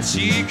naturally. Because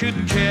she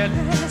couldn't care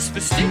less,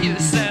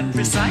 fastidious and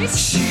precise.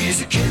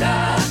 She's a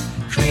killer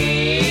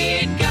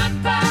queen,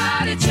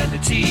 gunpowder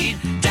gelatine,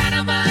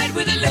 dynamite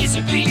with a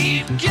laser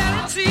beam,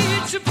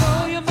 Guaranteed to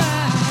blow your mind.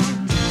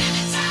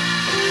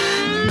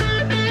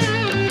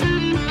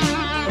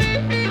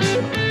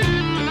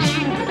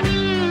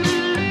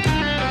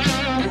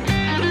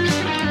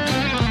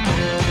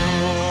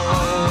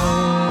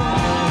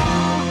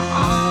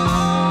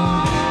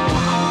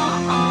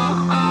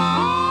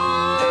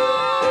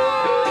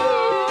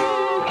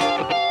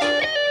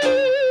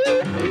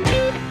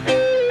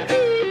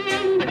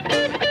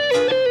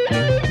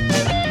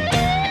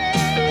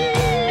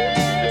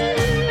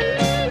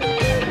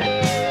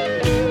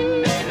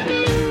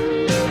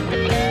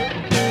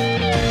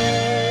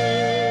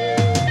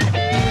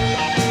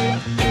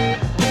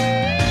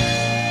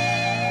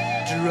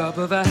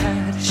 Of a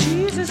hat,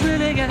 she's as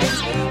willing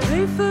as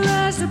playful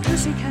as the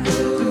pussycat.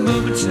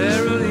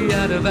 Momentarily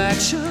out of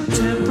action,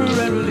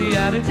 temporarily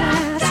out of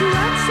gas. You're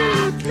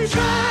absolutely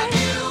dry.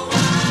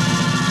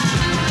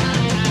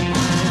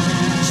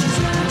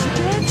 She's out to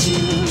get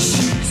you.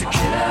 She's a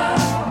killer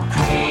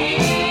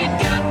queen,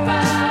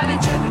 gunpowder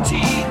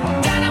gelatine,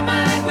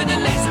 dynamite with a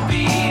laser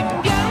beam,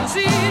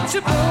 Guaranteed to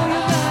blow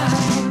your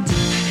mind.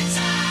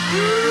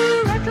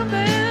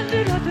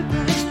 Recommended at the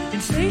price,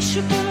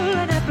 insatiable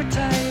and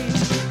appetite.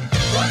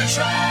 Wanna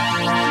try?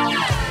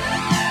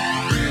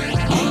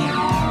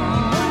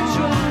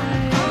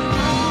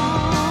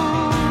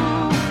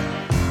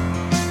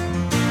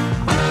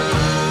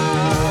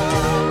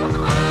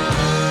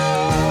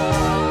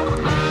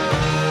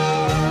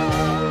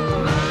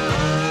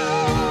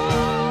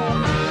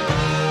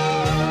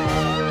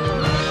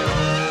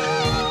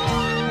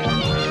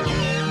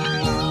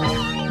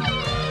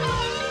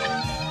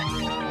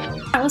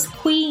 That was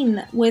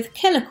Queen with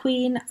Killer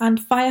Queen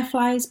and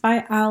Fireflies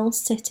by Owl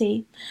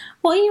City.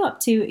 What are you up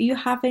to? Are you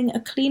having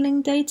a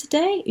cleaning day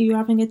today? Are you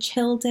having a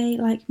chill day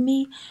like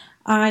me?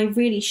 I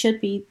really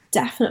should be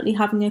definitely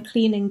having a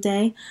cleaning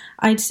day.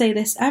 I'd say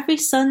this every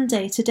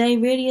Sunday. Today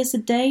really is a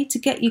day to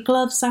get your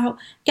gloves out,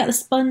 get the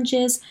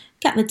sponges,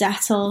 get the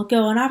Dettol,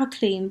 go and have a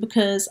clean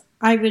because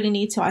I really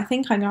need to. I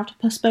think I'm going to have to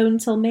postpone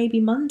until maybe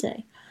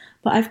Monday.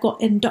 But I've got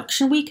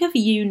induction week of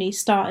uni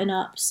starting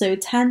up, so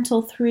 10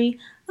 till 3.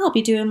 I'll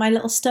be doing my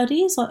little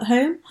studies at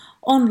home,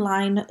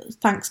 online,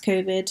 thanks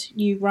COVID,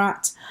 you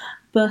rat.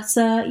 But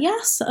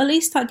yes, at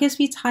least that gives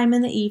me time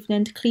in the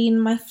evening to clean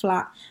my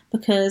flat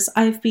because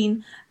I've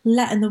been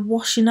letting the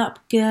washing up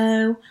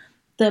go.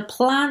 The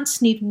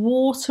plants need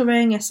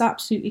watering. It's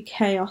absolutely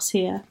chaos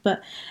here.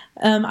 But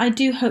I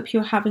do hope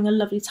you're having a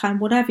lovely time,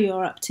 whatever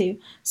you're up to.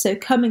 So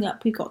coming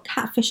up, we've got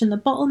Catfish and the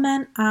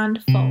Bottlemen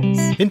and Falls.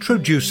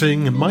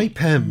 Introducing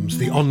MyPems,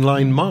 the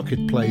online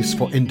marketplace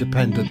for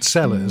independent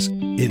sellers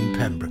in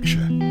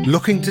Pembrokeshire.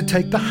 Looking to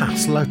take the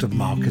hassle out of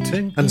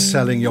marketing and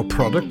selling your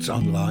products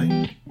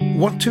online?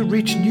 Want to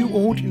reach new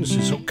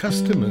audiences or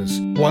customers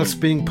whilst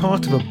being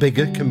part of a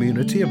bigger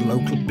community of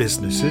local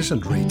businesses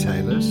and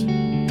retailers?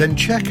 Then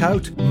check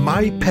out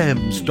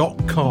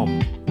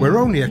mypems.com. We're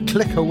only a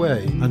click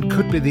away and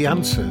could be the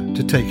answer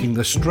to taking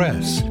the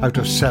stress out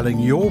of selling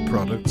your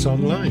products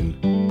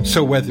online.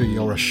 So whether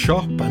you're a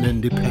shop, an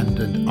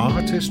independent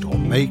artist or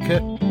maker,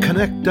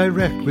 connect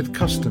direct with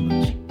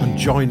customers and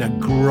join a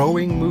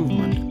growing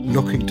movement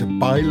looking to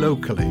buy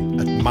locally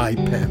at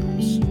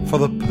MyPems. For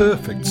the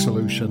perfect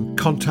solution,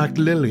 contact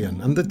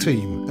Lillian and the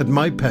team at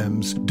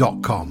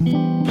mypems.com.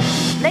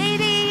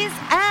 Ladies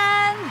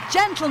and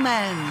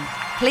gentlemen,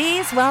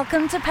 please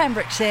welcome to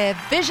Pembrokeshire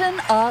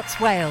Vision Arts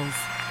Wales,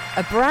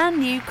 a brand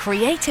new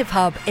creative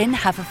hub in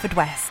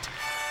Haverfordwest,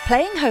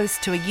 playing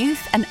host to a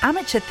youth and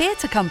amateur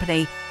theatre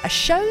company, a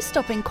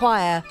show-stopping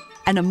choir,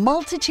 and a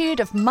multitude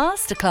of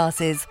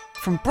masterclasses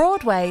from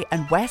Broadway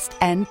and West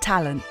End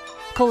talent,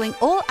 calling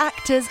all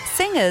actors,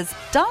 singers,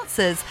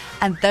 dancers,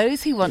 and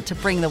those who want to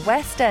bring the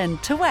West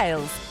End to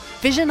Wales.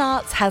 Vision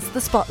Arts has the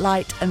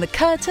spotlight and the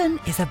curtain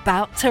is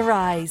about to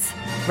rise.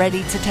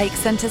 Ready to take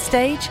centre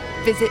stage?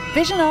 Visit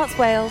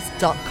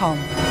visionartswales.com.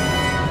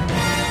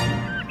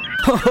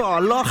 Oh,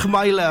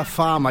 Lochmeyler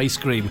Farm Ice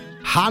Cream.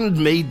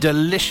 Handmade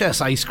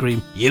delicious ice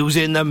cream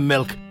using the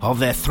milk of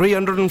their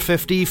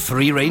 350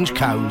 free-range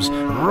cows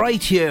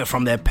right here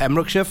from their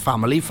Pembrokeshire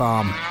family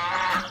farm.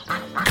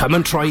 Come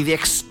and try the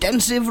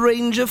extensive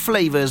range of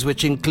flavours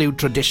which include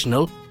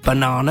traditional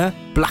banana,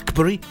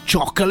 blackberry,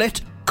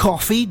 chocolate,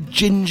 coffee,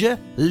 ginger,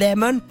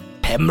 lemon,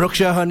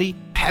 Pembrokeshire honey,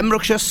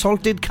 Pembrokeshire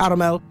salted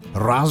caramel,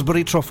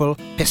 raspberry truffle,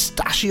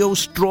 pistachio,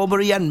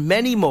 strawberry and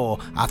many more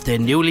at their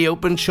newly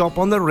opened shop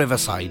on the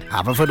Riverside,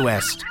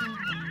 Haverfordwest.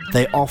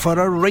 They offer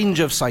a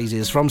range of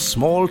sizes from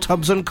small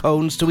tubs and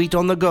cones to eat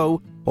on the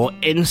go or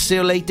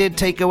insulated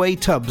takeaway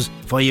tubs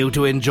for you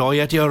to enjoy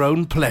at your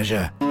own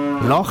pleasure.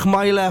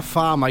 Lochmeyler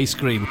Farm Ice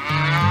Cream.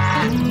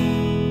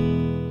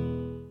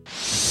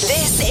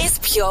 This is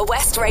Pure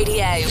West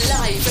Radio,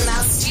 live from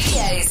our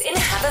studios in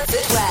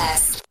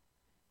Haverfordwest.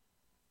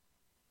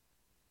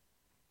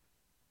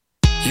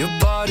 Your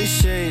body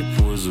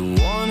shape was a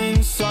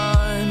warning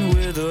sign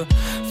with a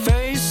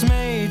face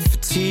made for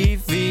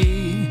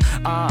TV.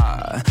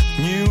 I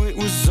knew it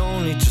was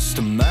only just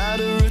a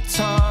matter of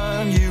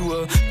time. You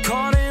were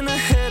caught in the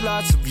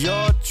headlights of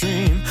your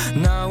dream.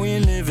 Now we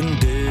live in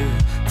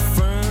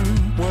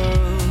different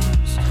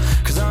worlds.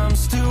 'Cause I'm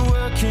still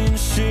working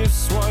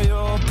shifts while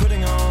you're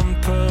putting on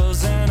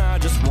pearls. And I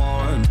just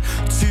want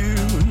to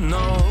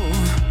know,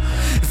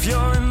 if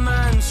you're in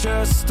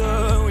Manchester,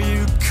 will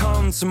you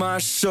come to my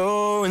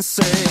show and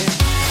say,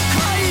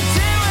 how you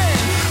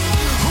doing?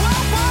 I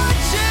want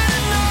you to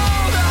know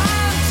that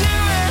I'm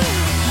doing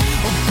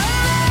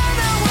better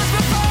than I was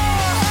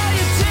before. How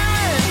you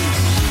doing?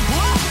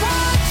 I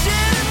want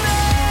you to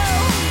know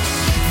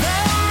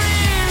that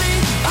really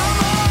I'm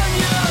on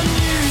your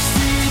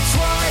newsfeed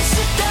twice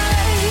a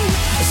day.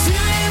 I see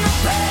you in the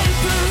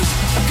papers,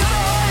 I got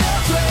all your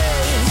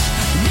plays.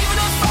 And even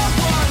if I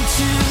want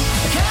to,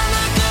 I can't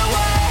look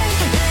away.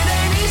 It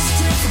ain't easy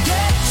to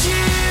forget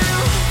you.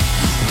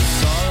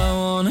 That's all I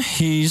wanna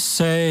hear you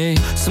say.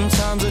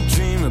 Sometimes I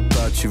dream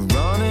about you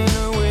running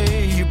away.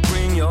 You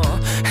bring your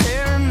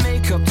hair and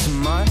makeup to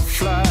my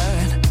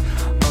flight.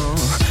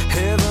 Oh,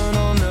 heaven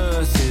on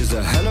earth is a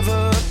hell of a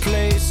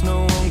place. No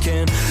one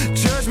can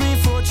judge me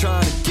for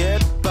trying to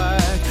get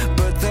back.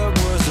 But that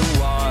was a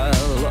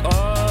while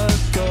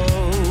ago.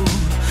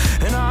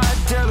 And our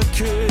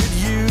delicate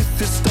youth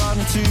is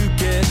starting to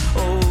get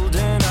old.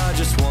 And I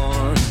just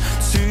want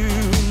to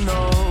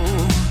know,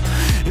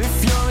 if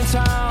you're in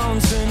town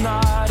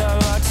tonight, I'd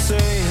like to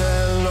say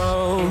hello.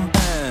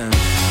 And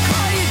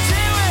how you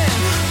doing?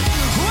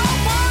 I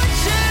want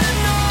you to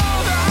know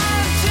that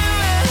I'm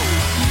doing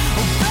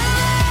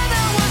better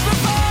than I was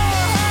before.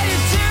 How you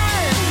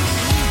doing?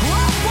 I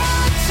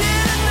want you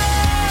to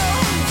know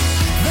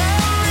that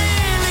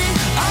really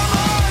I'm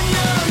on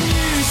your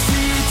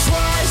newsfeed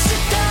twice a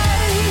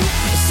day.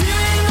 I see you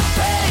in the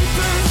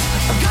papers,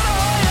 I got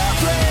all your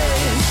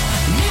plays.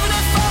 And even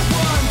if I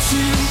want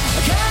to, I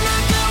can't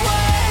look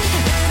away.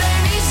 It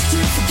ain't easy to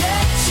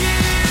forget you.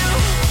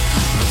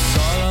 That's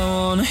all I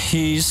wanna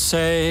hear you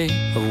say.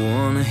 I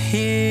wanna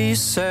hear you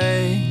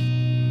say,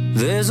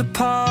 there's a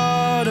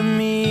part of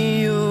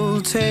me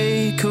you'll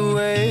take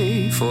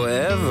away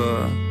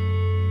forever,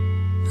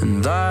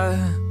 and that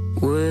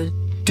would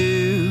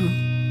do.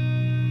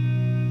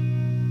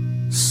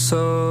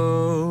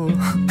 So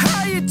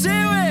how you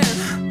doing?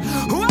 I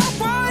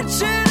want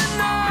you to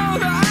know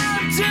that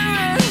I'm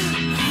doing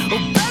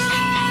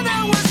better than I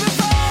was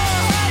before.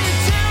 How you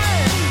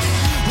doing?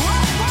 I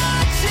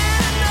want you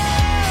to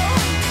know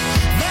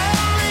that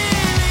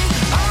really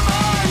I'm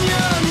on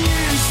your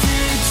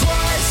newsfeed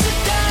twice a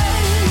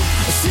day.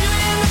 I see you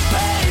in the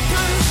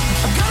papers,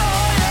 I got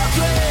all your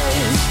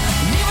plays.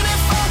 And even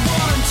if I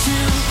want to,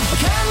 I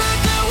can't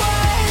look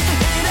away.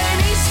 It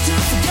ain't easy to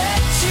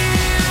forget you.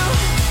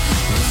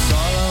 That's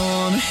all I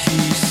wanna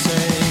hear you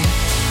say.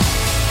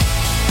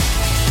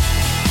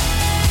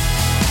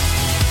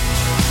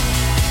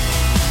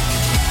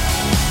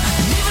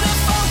 And even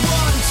if I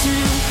want to,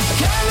 I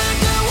can't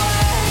look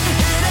away.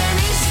 It ain't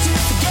easy to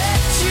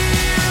forget you.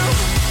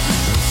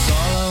 That's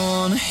all I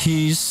wanna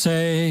hear you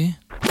say.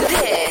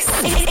 This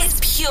is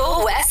Pure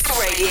West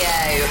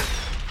Radio.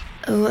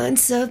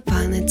 Once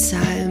upon a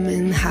time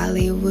in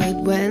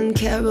Hollywood, when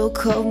Carol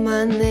called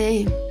my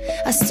name,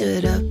 I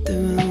stood up, the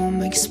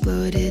room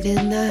exploded,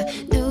 and I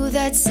knew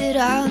that's it,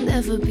 I'll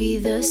never be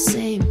the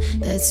same.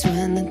 That's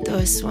when the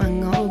door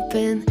swung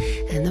open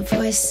and the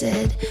voice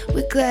said,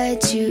 we're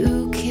glad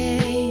you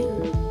came.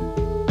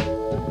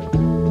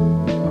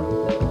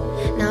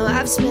 Now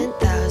I've spent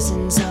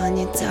thousands on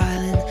you,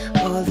 darling,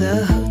 all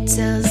the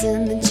hotels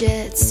and the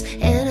jets,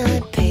 and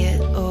I'd pay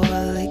it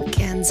all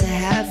again to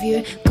have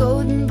your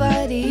golden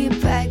body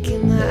back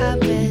in my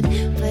bed.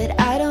 But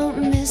I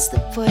don't miss the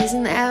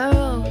poison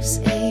arrows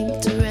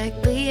aimed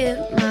directly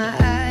at my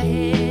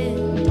head.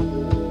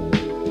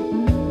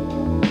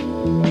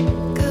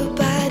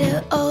 Goodbye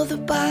to all the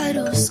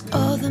bottles,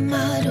 all the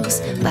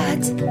models, bye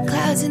to the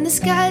clouds and the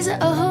skies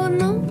that hold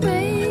no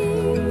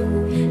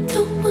rain.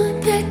 Don't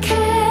want that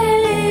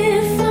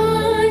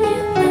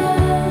California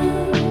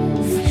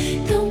love.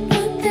 Don't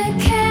want that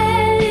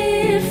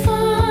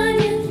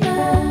California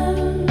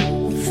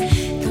love.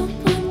 Don't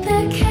want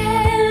that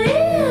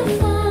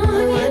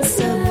California. Once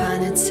upon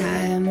a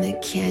time, the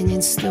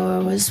Canyon store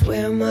was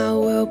where my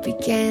world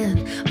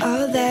began.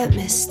 All that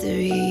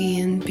mystery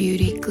and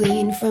beauty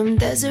gleaned from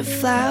desert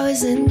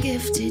flowers and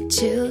gifted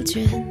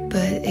children.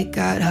 But it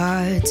got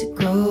hard to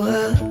grow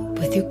up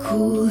with your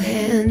cool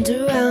hand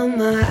around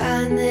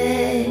my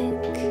neck.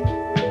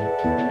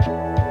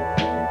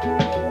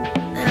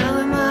 Now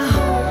in my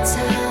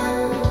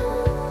hometown,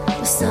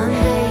 we're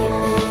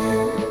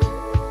sunbathing.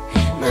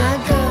 My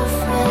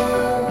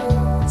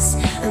girlfriends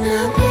and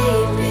my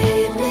baby.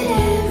 But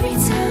every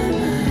time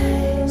I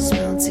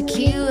smell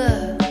tequila,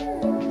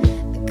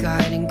 the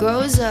garden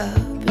grows up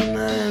in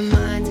my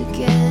mind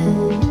again.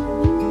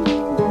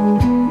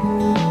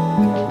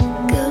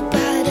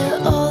 Goodbye to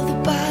all the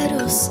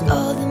bottles,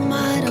 all the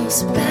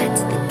models, back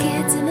to the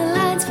kids in the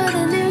lines for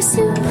the new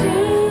Supreme.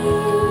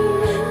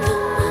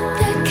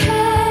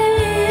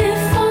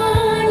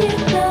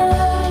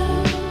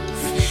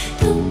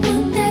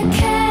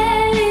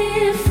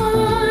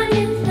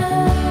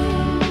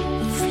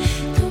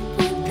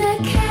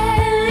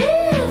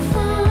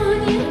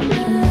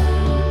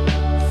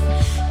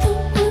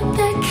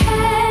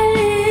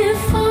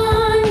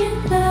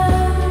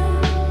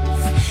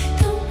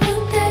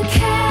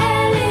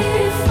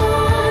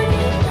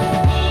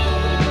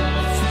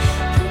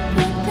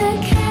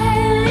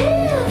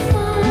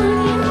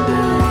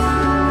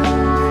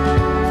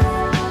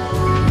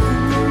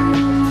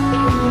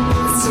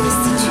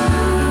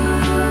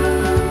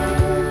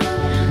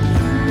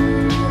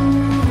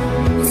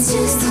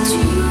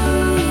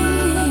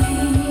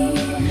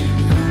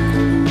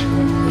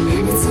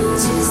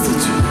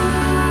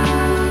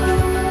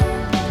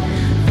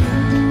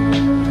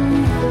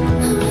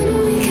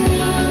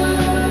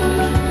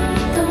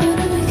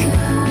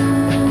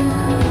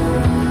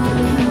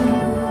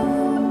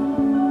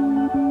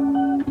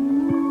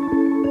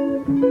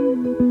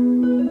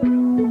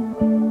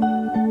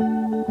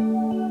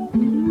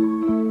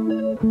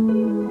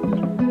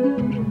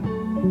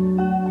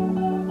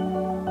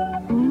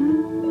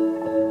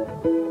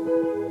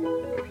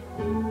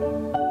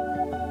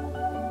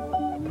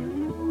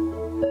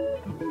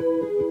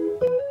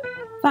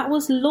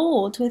 was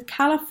Lord with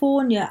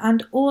California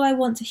and All I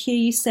Want to Hear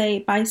You Say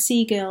by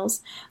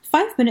Seagirls.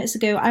 5 minutes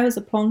ago, I was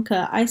a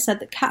plonker. I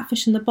said that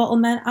Catfish and the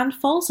Bottlemen and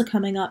Falls are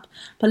coming up,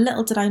 but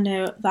little did I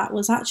know that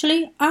was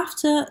actually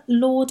after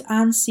Lord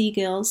and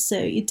Seagirls, so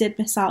you did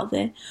miss out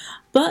there.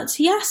 But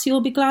yes,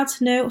 you'll be glad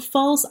to know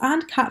Falls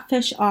and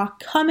Catfish are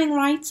coming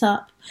right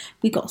up.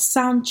 We got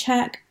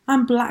Soundcheck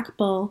and Black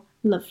Bull.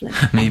 Lovely.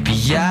 Maybe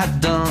I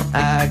don't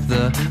act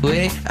the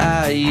way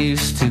I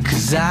used to,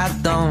 'cause I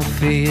don't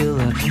feel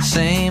the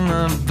same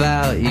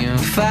about you. In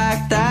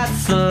fact,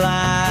 that's a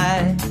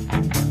lie.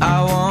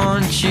 I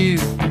want you.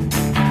 And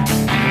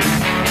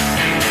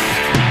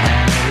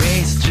I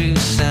race through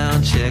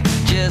Soundcheck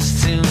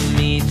just to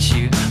meet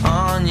you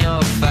on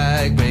your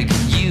fag break.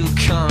 You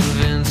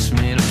convinced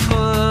me to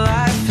pull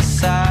life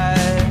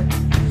aside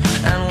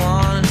and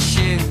want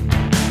you.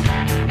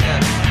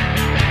 Yeah.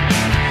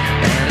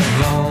 And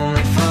if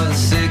only for the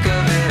sake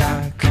of it,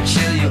 I could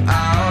chill you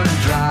out and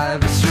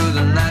drive us through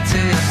the night to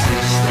your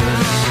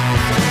sisters.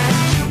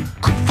 You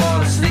could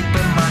fall asleep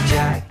in my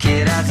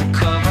jacket as a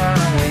cover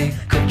and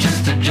wake up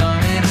just to join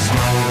me to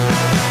smoke.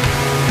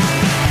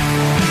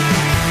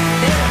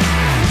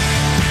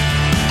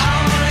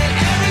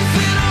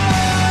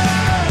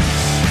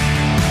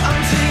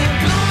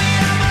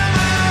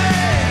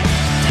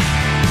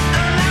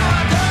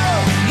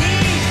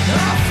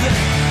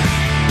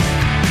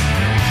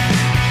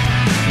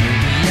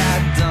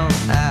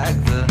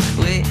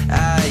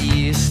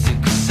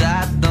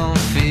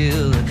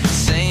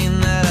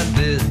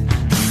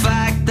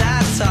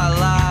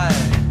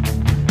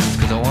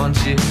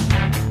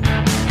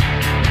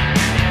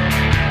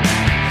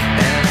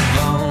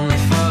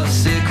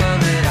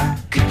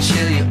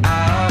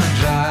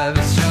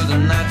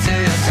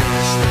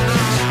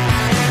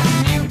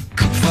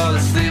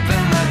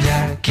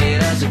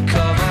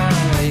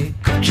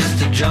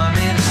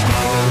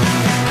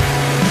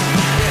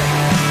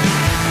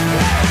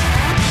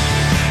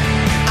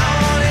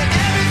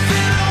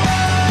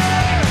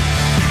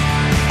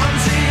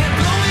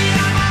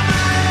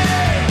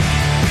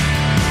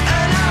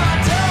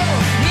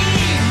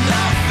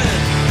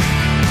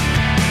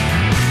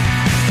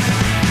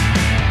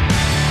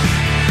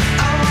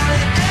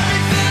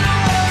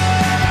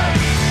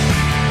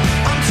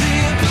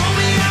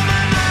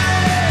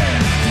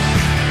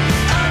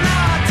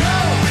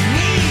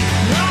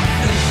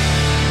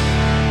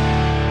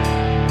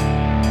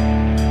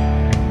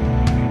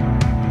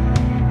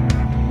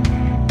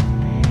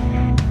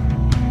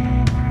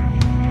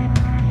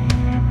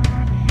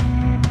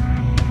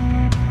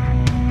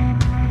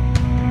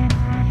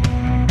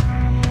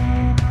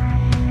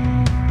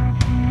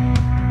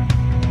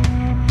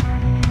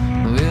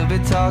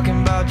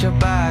 Talking about your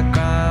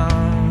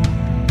background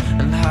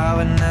and how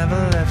it never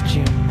left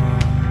you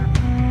much.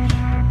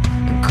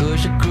 And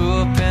 'cause you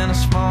grew up in a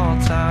small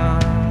town,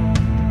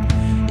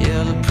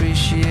 you'll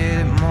appreciate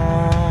it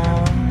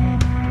more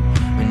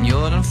when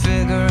you're done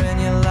figuring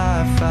your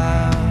life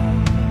out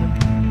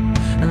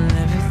and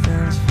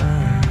everything's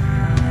fine.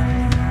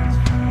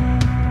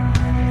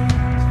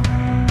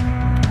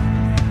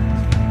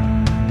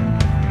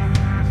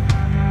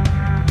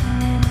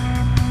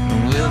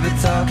 And we'll be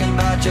talking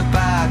about your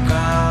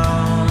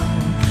background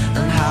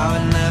and how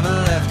it never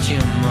left you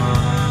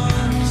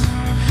much.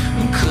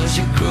 And 'cause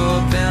you grew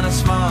up in a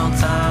small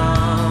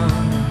town,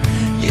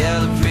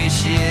 you'll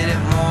appreciate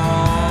it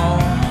more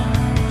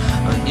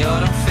when you're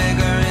done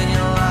figuring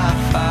your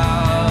life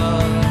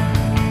out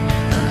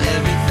and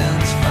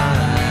everything's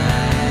fine.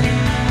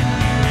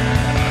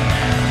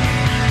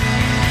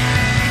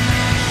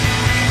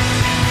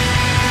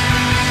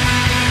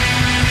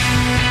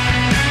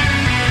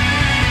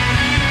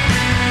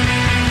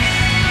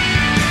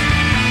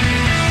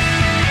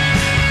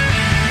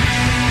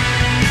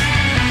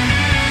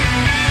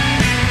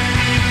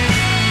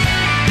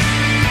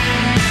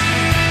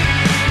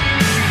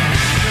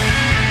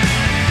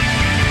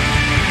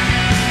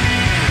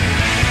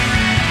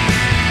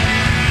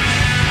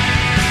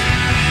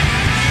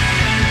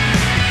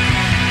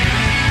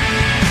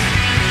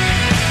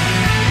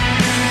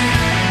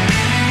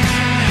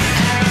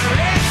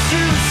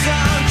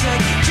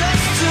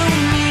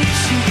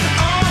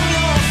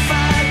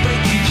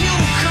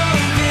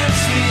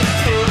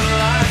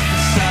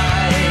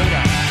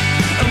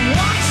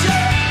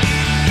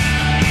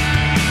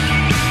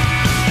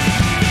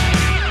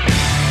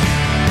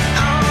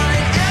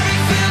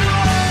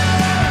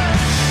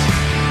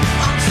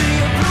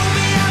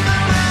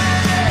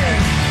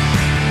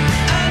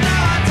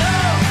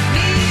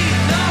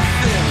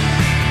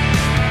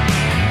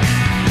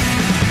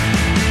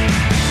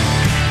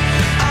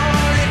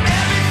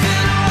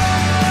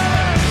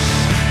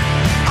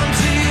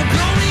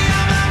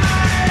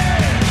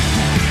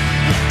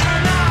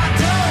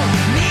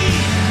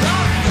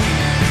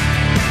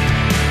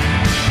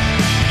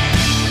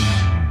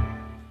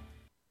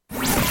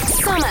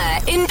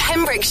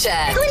 Pembrokeshire.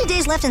 How many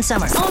days left in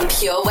summer? On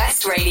Pure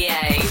West Radio.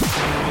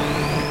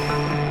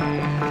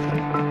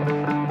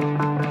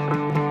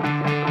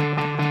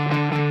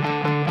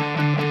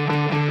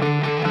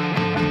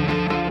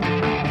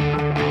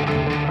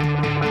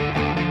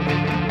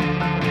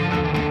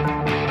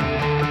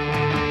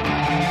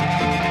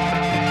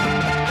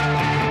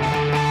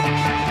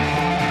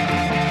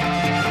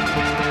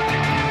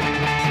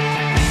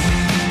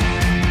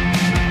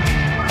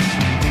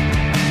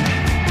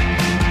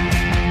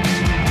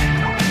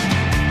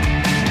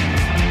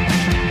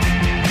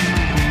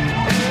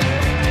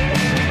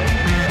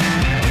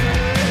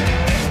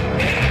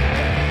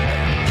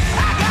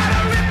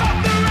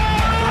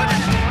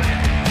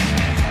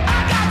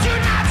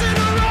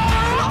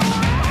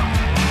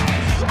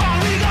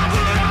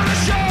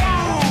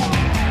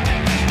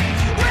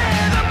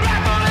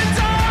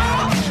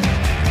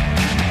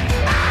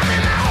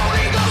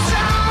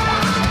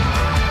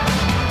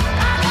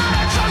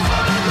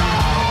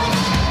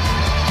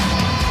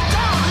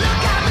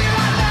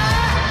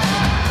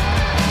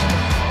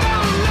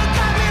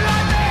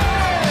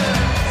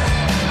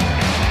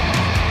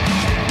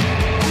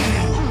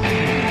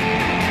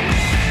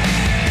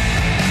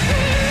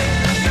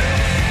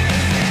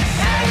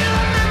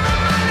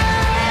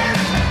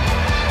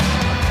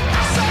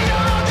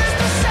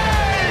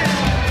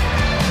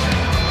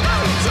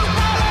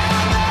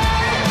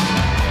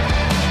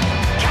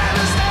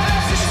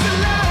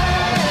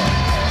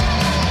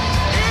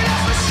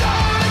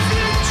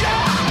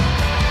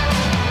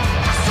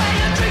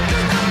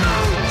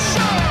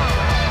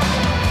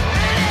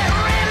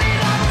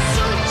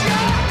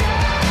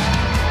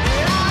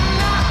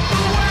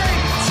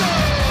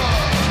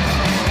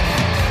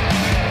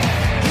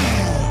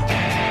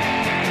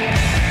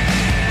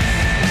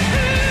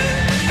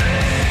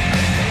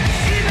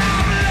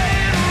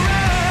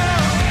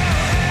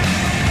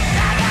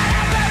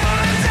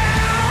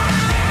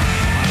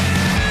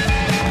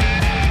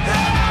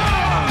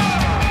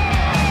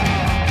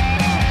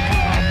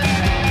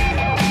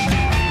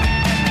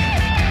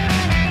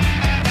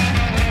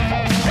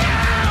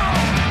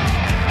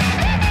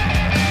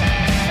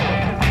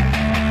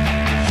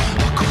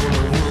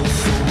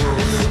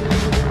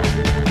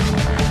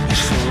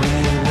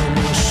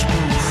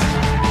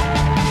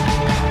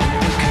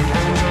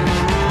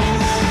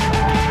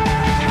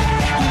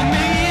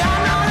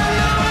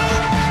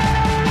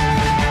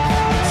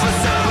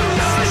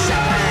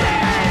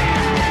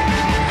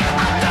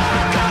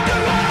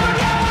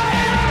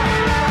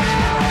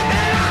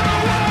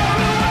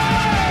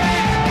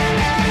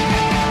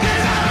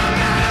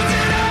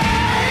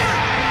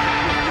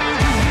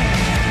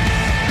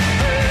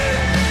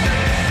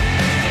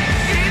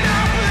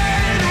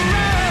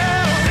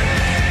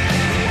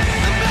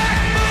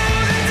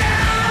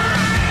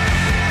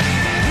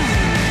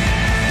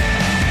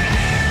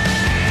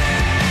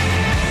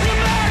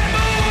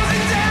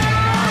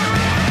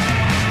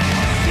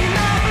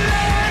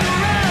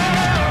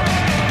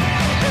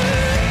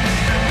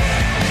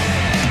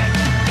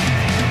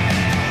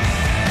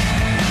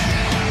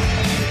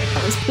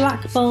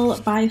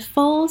 by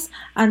Foals,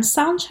 and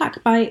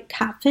Soundtrack by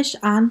Catfish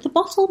and the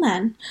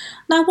Bottlemen.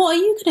 Now, what are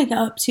you going to get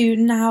up to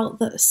now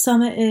that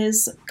summer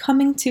is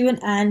coming to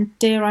an end,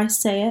 dare I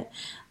say it?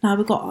 Now,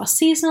 we've got our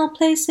seasonal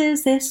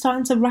places, they're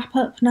starting to wrap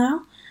up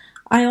now.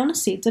 I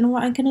honestly don't know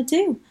what I'm going to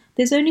do.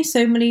 There's only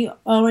so many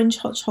orange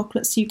hot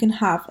chocolates you can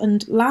have,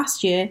 and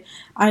last year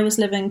I was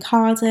living in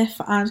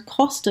Cardiff and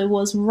Costa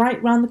was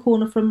right round the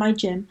corner from my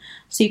gym,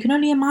 so you can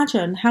only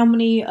imagine how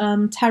many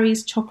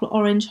Terry's chocolate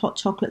orange hot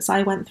chocolates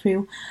I went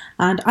through,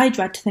 and I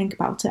dread to think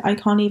about it. I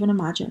can't even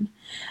imagine.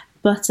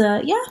 But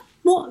yeah,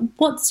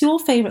 what's your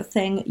favourite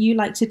thing you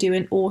like to do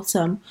in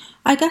autumn?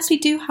 I guess we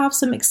do have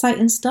some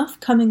exciting stuff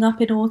coming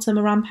up in autumn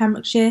around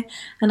Pembrokeshire,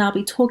 and I'll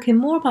be talking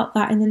more about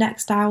that in the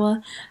next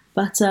hour.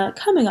 But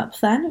coming up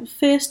then,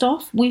 first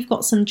off, we've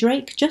got some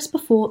Drake just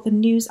before the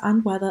news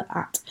and weather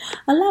at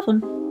 11.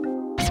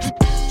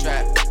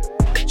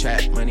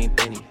 Trap, money,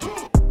 penny.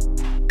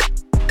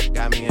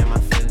 Got me in my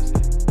feelings.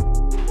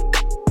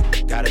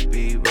 Gotta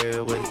be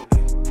real with it.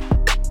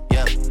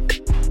 Yeah.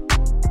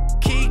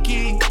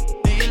 Kiki,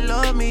 do you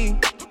love me?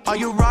 Are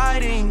you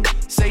riding?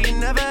 Say you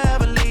never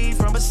ever leave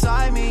from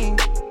beside me.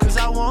 Cause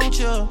I want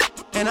you,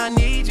 and I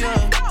need you.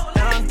 And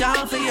I'm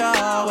down for you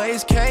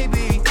always,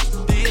 KB.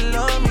 Do you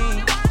love me?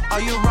 Are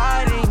you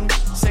riding?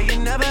 Say you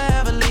never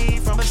ever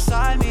leave from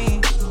beside me.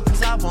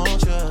 Cause I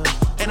want you,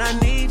 and I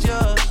need you.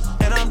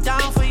 And I'm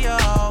down for you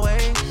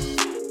always.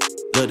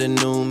 Look, the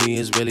new me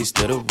is really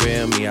still the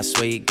real me. I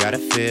swear you gotta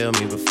feel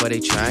me before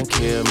they try and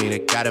kill me. They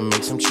gotta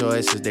make some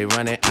choices, they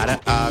running out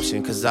of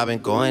options. Cause I've been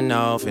going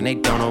off and they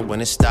don't know when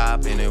to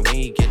stop. And then when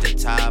you get to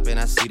top, and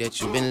I see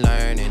that you've been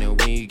learning. And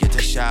when you get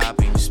to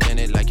shopping, you spend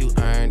it like you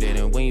earned it.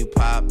 And when you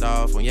popped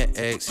off on your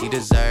ex, he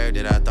deserved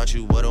it. I thought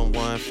you would've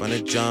won from the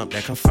jump,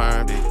 that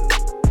confirmed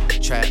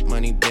it. Trap,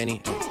 money,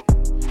 Benny.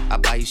 I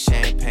buy you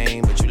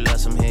champagne, but you love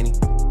some Henny.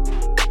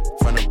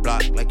 From the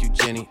block like you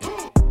Jenny.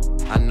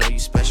 I know you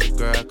special,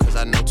 girl, cause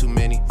I know too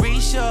many.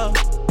 Risha,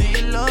 do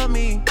you love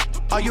me?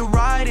 Are you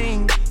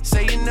riding?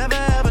 Say you never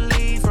ever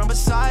leave from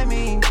beside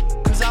me.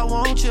 Cause I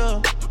want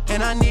you,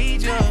 and I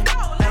need you.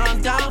 And I'm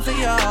down for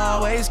you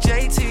always.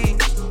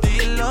 JT, do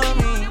you love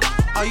me?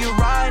 Are you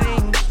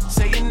riding?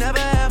 Say you never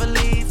ever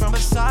leave from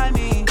beside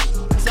me.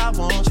 Cause I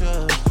want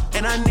you,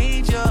 and I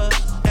need you.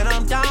 And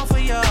I'm down for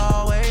you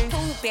always.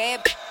 Too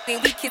bad,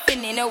 then we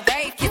kissing in a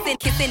wave.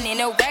 Kissing in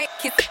a wave.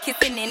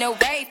 Kissing in a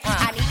wave.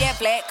 I need that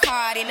black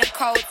card in the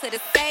code to the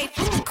safe.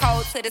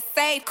 Code to the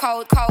safe.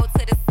 Code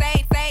to the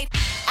safe.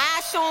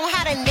 I show them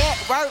how to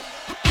network.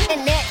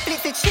 And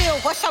Netflix and chill.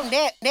 What's your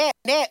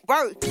net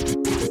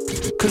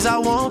worth? Cause I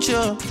want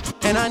you,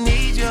 and I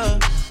need you.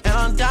 And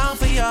I'm down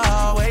for you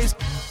always.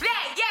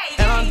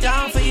 And I'm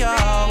down for you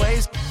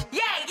always.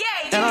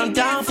 And I'm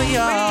down for you,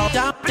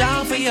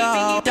 down for you,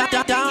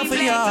 down for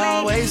you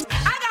always.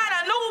 I got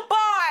a new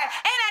boy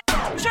and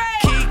a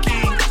trade. Kiki,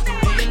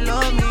 do you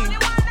love me?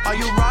 Are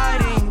you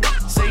riding?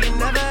 Say you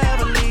never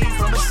ever leave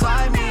from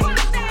beside me.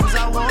 Cause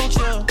I want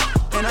you,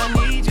 and I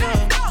need you.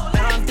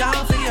 And I'm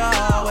down for you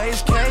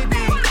always. KB,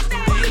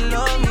 do you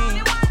love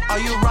me? Are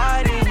you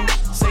riding?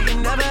 Say you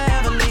never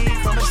ever leave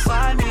from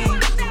beside me.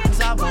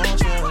 Cause I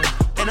want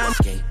you, and I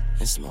skate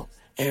and smoke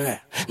and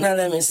rap. Now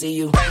let me see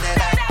you.